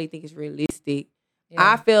necessarily think it's realistic.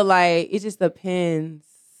 I feel like it just depends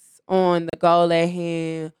on the goal at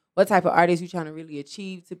hand, what type of artist you're trying to really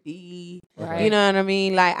achieve to be. Right. You know what I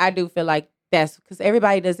mean? Like I do feel like that's because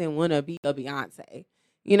everybody doesn't want to be a Beyonce.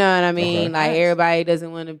 You know what I mean? Okay. Like everybody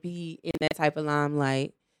doesn't want to be in that type of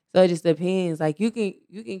limelight. So it just depends. Like you can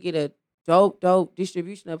get a dope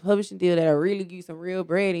distribution or publishing deal that'll really give you some real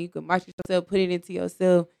bread, and you can market yourself, put it into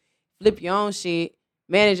yourself, flip your own shit,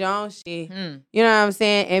 manage your own shit. You know what I'm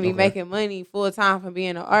saying? And be making money full time from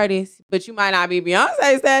being an artist, but you might not be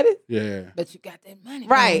Beyonce status. Yeah. But you got that money.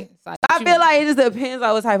 Right. Like, I feel like it just depends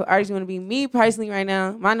on what type of artist you want to be. Me personally right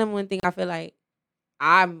now, my number one thing I feel like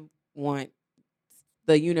I want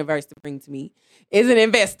the universe to bring to me is an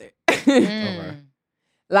investor. Okay.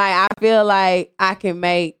 Like I feel like I can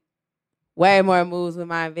make way more moves with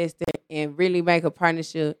my investor and really make a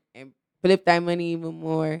partnership and flip that money even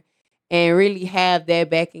more and really have that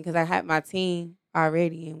backing, because I have my team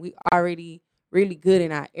already and we already really good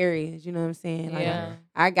in our areas. You know what I'm saying? Like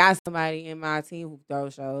I got somebody in my team who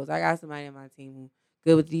throws shows. I got somebody in my team who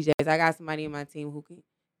good with DJs. I got somebody in my team who can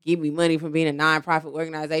give me money from being a nonprofit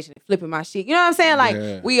organization and flipping my shit. You know what I'm saying?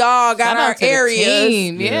 Like we all got our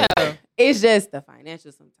areas. Yeah. It's just the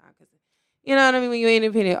financial sometimes. You know what I mean? When you're an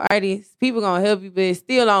independent artist, people gonna help you, but it's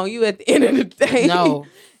still on you at the end of the day. No.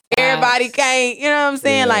 Everybody can't, you know what I'm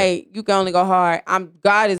saying? Like you can only go hard.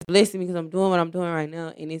 God is blessing me because I'm doing what I'm doing right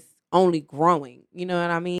now, and it's only growing. You know what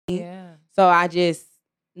I mean? Yeah. So I just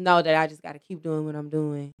know that I just gotta keep doing what I'm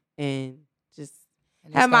doing and just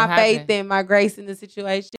have my faith and my grace in the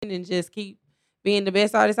situation and just keep being the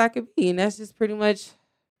best artist I could be. And that's just pretty much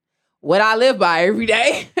what I live by every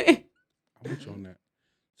day. I'm with you on that.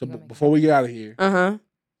 So before we get out of here,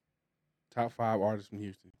 top 5 artists from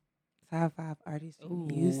Houston. Top 5 artists from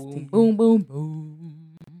Houston. Boom, boom,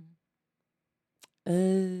 boom.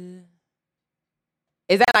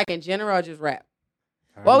 Is that like in general or just rap?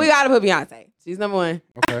 Well, we gotta put Beyonce. She's number 1.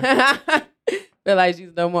 Okay. Feel like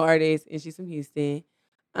she's no more artist and she's from Houston.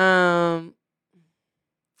 I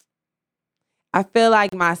feel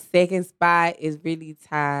like my second spot is really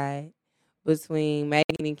tied between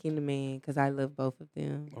Megan and Kingdom Man because I love both of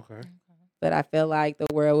them. Okay. But I feel like the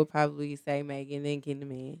world would probably say Megan and Kingdom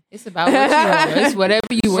Man. It's about what you want. It's whatever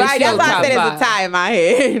you want. Right, that's why I said it's a tie in my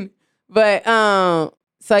head. But so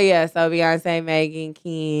Beyonce, Megan,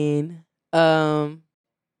 Ken.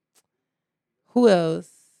 Who else?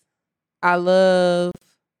 I love.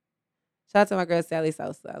 Shout out to my girl Sally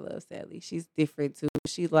Sosa. I love Sally. She's different too.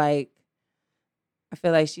 She I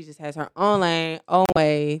feel like she just has her own lane, own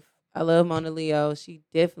wave. I love Mona Leo. She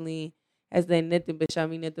definitely has done nothing but show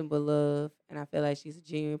me nothing but love. And I feel like she's a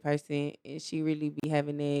genuine person. And she really be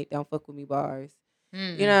having that don't fuck with me bars.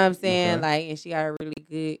 You know what I'm saying? Okay. Like, and she got a really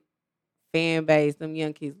good fan base. Them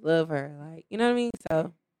young kids love her. Like, you know what I mean? So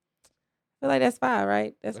I feel like that's 5,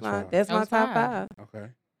 right? That's my top 5. Okay.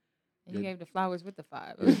 And you gave the flowers with the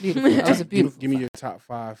 5. It was beautiful. That was a beautiful. Give me your top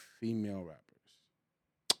 5 female rappers.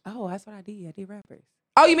 Oh, that's what I did. I did rappers.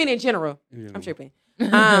 Oh, you mean in general? I'm tripping.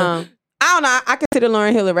 I don't know. I consider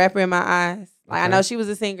Lauryn Hill a rapper in my eyes. Like I know she was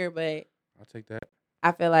a singer, but I'll take that.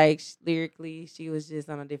 I feel like lyrically she was just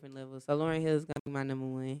on a different level. So Lauryn Hill is gonna be my number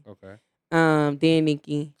 1. Okay. Then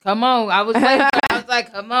Nicki. Come on, I was waiting. I was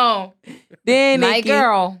like, come on. Then my Nicki.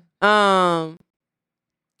 girl. Well,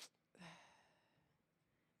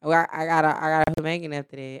 I gotta put Megan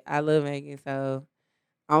after that. I love Megan, so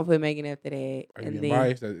I'm gonna put Megan after that. Are you being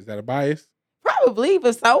biased? Is that a bias? Probably,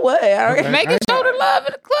 but so what? Okay. Megan showed her love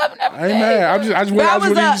in the club and everything. I ain't mad. I just want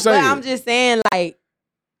you to say. But I'm just saying, like,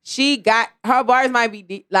 she got her bars might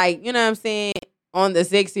be like, you know what I'm saying, on the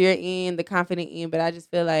sexier end, the confident end, but I just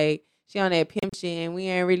feel like she on that pimp shit, and we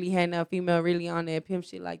ain't really had no female really on that pimp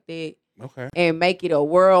shit like that. Okay. And make it a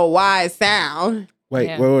worldwide sound.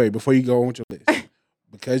 Wait. Before you go on with your list,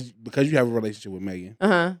 because you have a relationship with Megan.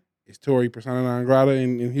 Is Tory persona non grata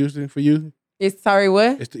in Houston for you? It's sorry,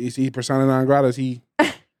 what? Is he persona non grata? Is he?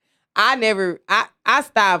 I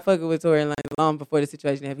stopped fucking with Tory Lanez long before the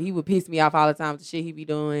situation happened. He would piss me off all the time with the shit he be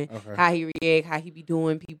doing, how he react, how he be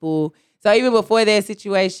doing people. So even before that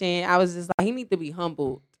situation, I was just like, he need to be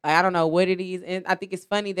humbled. Like, I don't know what it is. And I think it's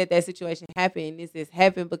funny that situation happened. This has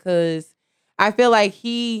happened because I feel like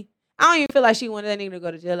I don't even feel like she wanted that nigga to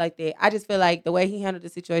go to jail like that. I just feel like the way he handled the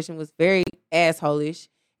situation was very asshole-ish.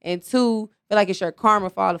 And 2, I feel like it's your karma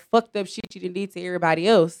for all the fucked up shit you did to everybody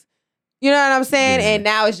else. You know what I'm saying? Yeah. And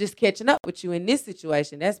now it's just catching up with you in this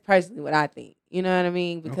situation. That's personally what I think. You know what I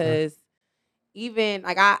mean? Because even,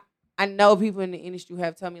 like, I know people in the industry who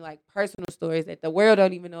have told me, like, personal stories that the world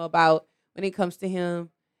don't even know about when it comes to him.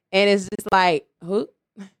 And it's just like, who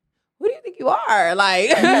do you think you are?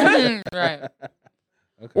 Like, right.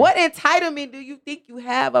 What entitlement do you think you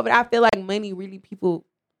have of it? I feel like money really people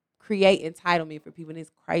create entitlement for people, and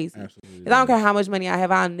it's crazy. Absolutely. I don't care how much money I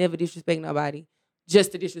have, I'll never disrespect nobody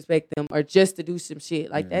just to disrespect them or just to do some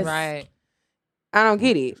shit. Like, that's right. I don't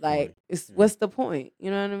get it. Like, what's the point?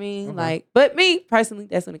 You know what I mean? Like, but me personally,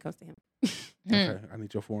 that's when it comes to him. Okay, I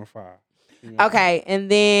need your 4 and 5. Okay,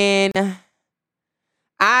 and then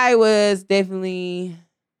I was definitely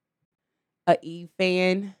a Eve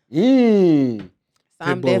fan. So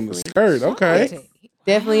I'm definitely skirt. Okay,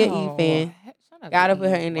 definitely an Eve fan. Gotta put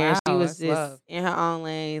her in there. Wow, she was just in her own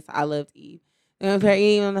lane. So I loved Eve. And with her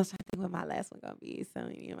Eve, I'm trying to think what my last one gonna be. It's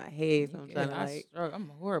something in my head. So I'm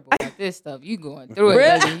horrible at this stuff. You going through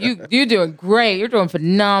it. You're doing great. You're doing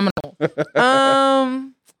phenomenal.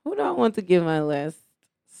 Who do I want to give my last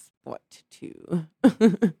spot to?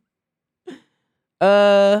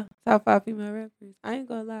 Top 5 female rappers. I ain't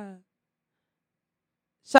gonna lie.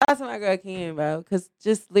 Shout out to my girl Ken, bro. Because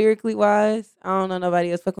just lyrically wise, I don't know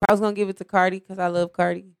nobody else. I was going to give it to Cardi because I love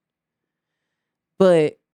Cardi.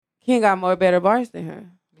 But Ken got more better bars than her.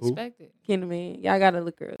 Respect it. Ken the man. Y'all got to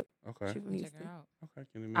look her up. Okay. Check her out.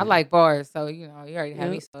 Okay, I like bars. So, you already had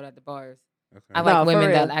me sold at the bars. Okay. I like women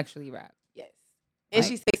that actually rap. Yes. And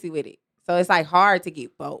she's sexy with it. So it's like hard to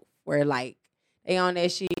get both. Where like they on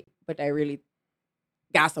that shit, but they really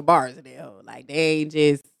got some bars in there. Like they ain't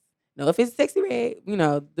just, if it's sexy red,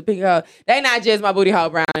 the pink hole, they not just my booty hole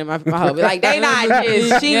brown and my hole. Like they not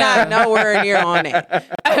just, she not nowhere near on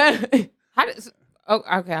that. Okay,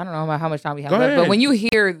 I don't know about how much time we have left, but when you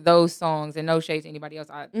hear those songs, and no shade to anybody else,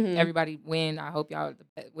 everybody win. I hope y'all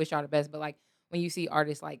wish y'all the best. But like when you see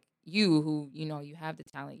artists like you, who you have the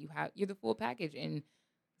talent, you're the full package, and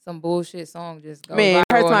some bullshit song just goes viral. It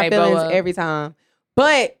hurts my feelings every time.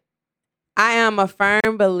 But I am a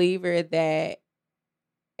firm believer that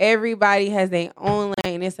everybody has their own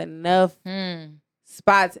lane. It's enough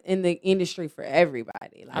spots in the industry for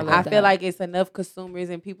everybody. Like I feel like it's enough consumers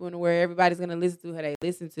and people in the world. Everybody's gonna listen to who they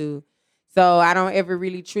listen to. So I don't ever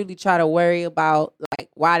really truly try to worry about like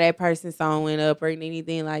why that person's song went up or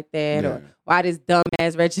anything like that, or why this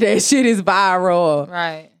dumbass wretched ass shit is viral.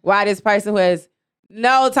 Right. Why this person who has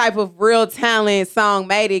no type of real talent song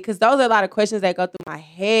made it, because those are a lot of questions that go through my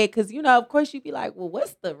head. Because of course you'd be like, well,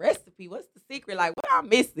 what's the recipe? What's the secret? Like, what I'm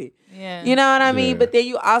missing? Yeah, you know what I mean. But then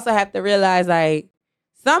you also have to realize, like,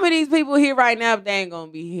 some of these people here right now, they ain't gonna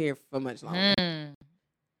be here for much longer.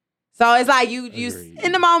 So it's like you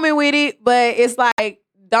in the moment with it, but it's like,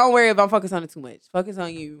 don't worry about focus on it too much. Focus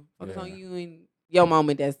on you. Focus on you and your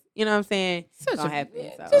moment. That's, you know what I'm saying?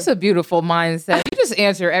 Just a beautiful mindset. You just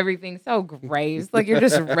answer everything so great. It's like you're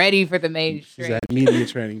just ready for the mainstream. She's at media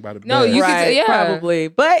training by the No, you right, probably.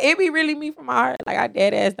 But it be really me from my heart. Like I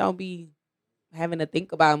dead ass don't be having to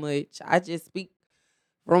think about much. I just speak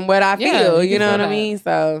from what I feel. You know what I mean?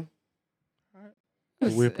 So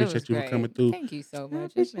We appreciate you for coming through. Thank you so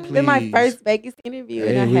much. It's been my first Vegas interview,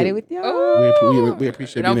 and I had it with y'all. We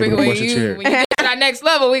appreciate being able to bust a chair. When you get to that next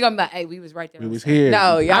level, we gonna be like, hey, we was right there. We was here.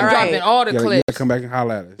 No, y'all I'm right. dropping all the clips. You gotta come back and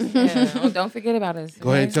holler at us. Yeah, don't forget about us.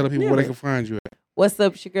 Go ahead and tell the people where they can find you at. What's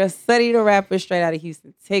up? It's your girl, Sunni the Rapper, straight out of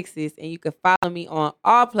Houston, Texas. And you can follow me on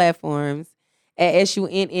all platforms at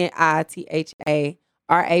SUNNITHARAPPER.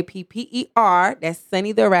 That's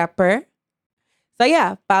Sunni the Rapper. So,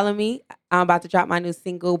 yeah, follow me. I'm about to drop my new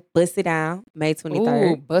single, Bust It Down, May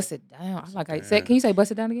 23rd. Ooh, Bust It Down. I like how you said. Can you say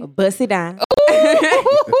Bust It Down again? Bust It Down.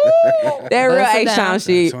 That real H-Town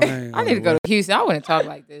shit. I need to go to Houston. I wouldn't talk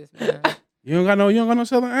like this, man. You don't got no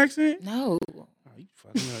Southern accent? No.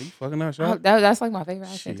 You fucking up, shot. That's like my favorite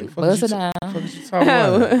accent. Shit, Bust it down. Fuck is you talking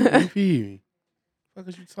about? You feel me? Fuck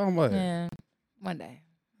is you talking about? Yeah, one day.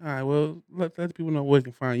 All right, well, let the people know where they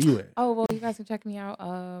can find you at. Oh, well, you guys can check me out.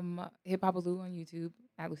 Hip Hop Lou on YouTube,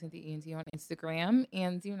 at Lucynthia ENT on Instagram.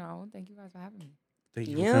 And, thank you guys for having me. Thank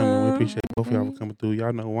you for coming. We appreciate both of y'all for coming through.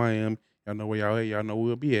 Y'all know who I am. Y'all know where y'all at. Y'all know where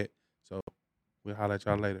we'll be at. So we'll holler at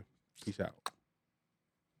y'all later. Peace out.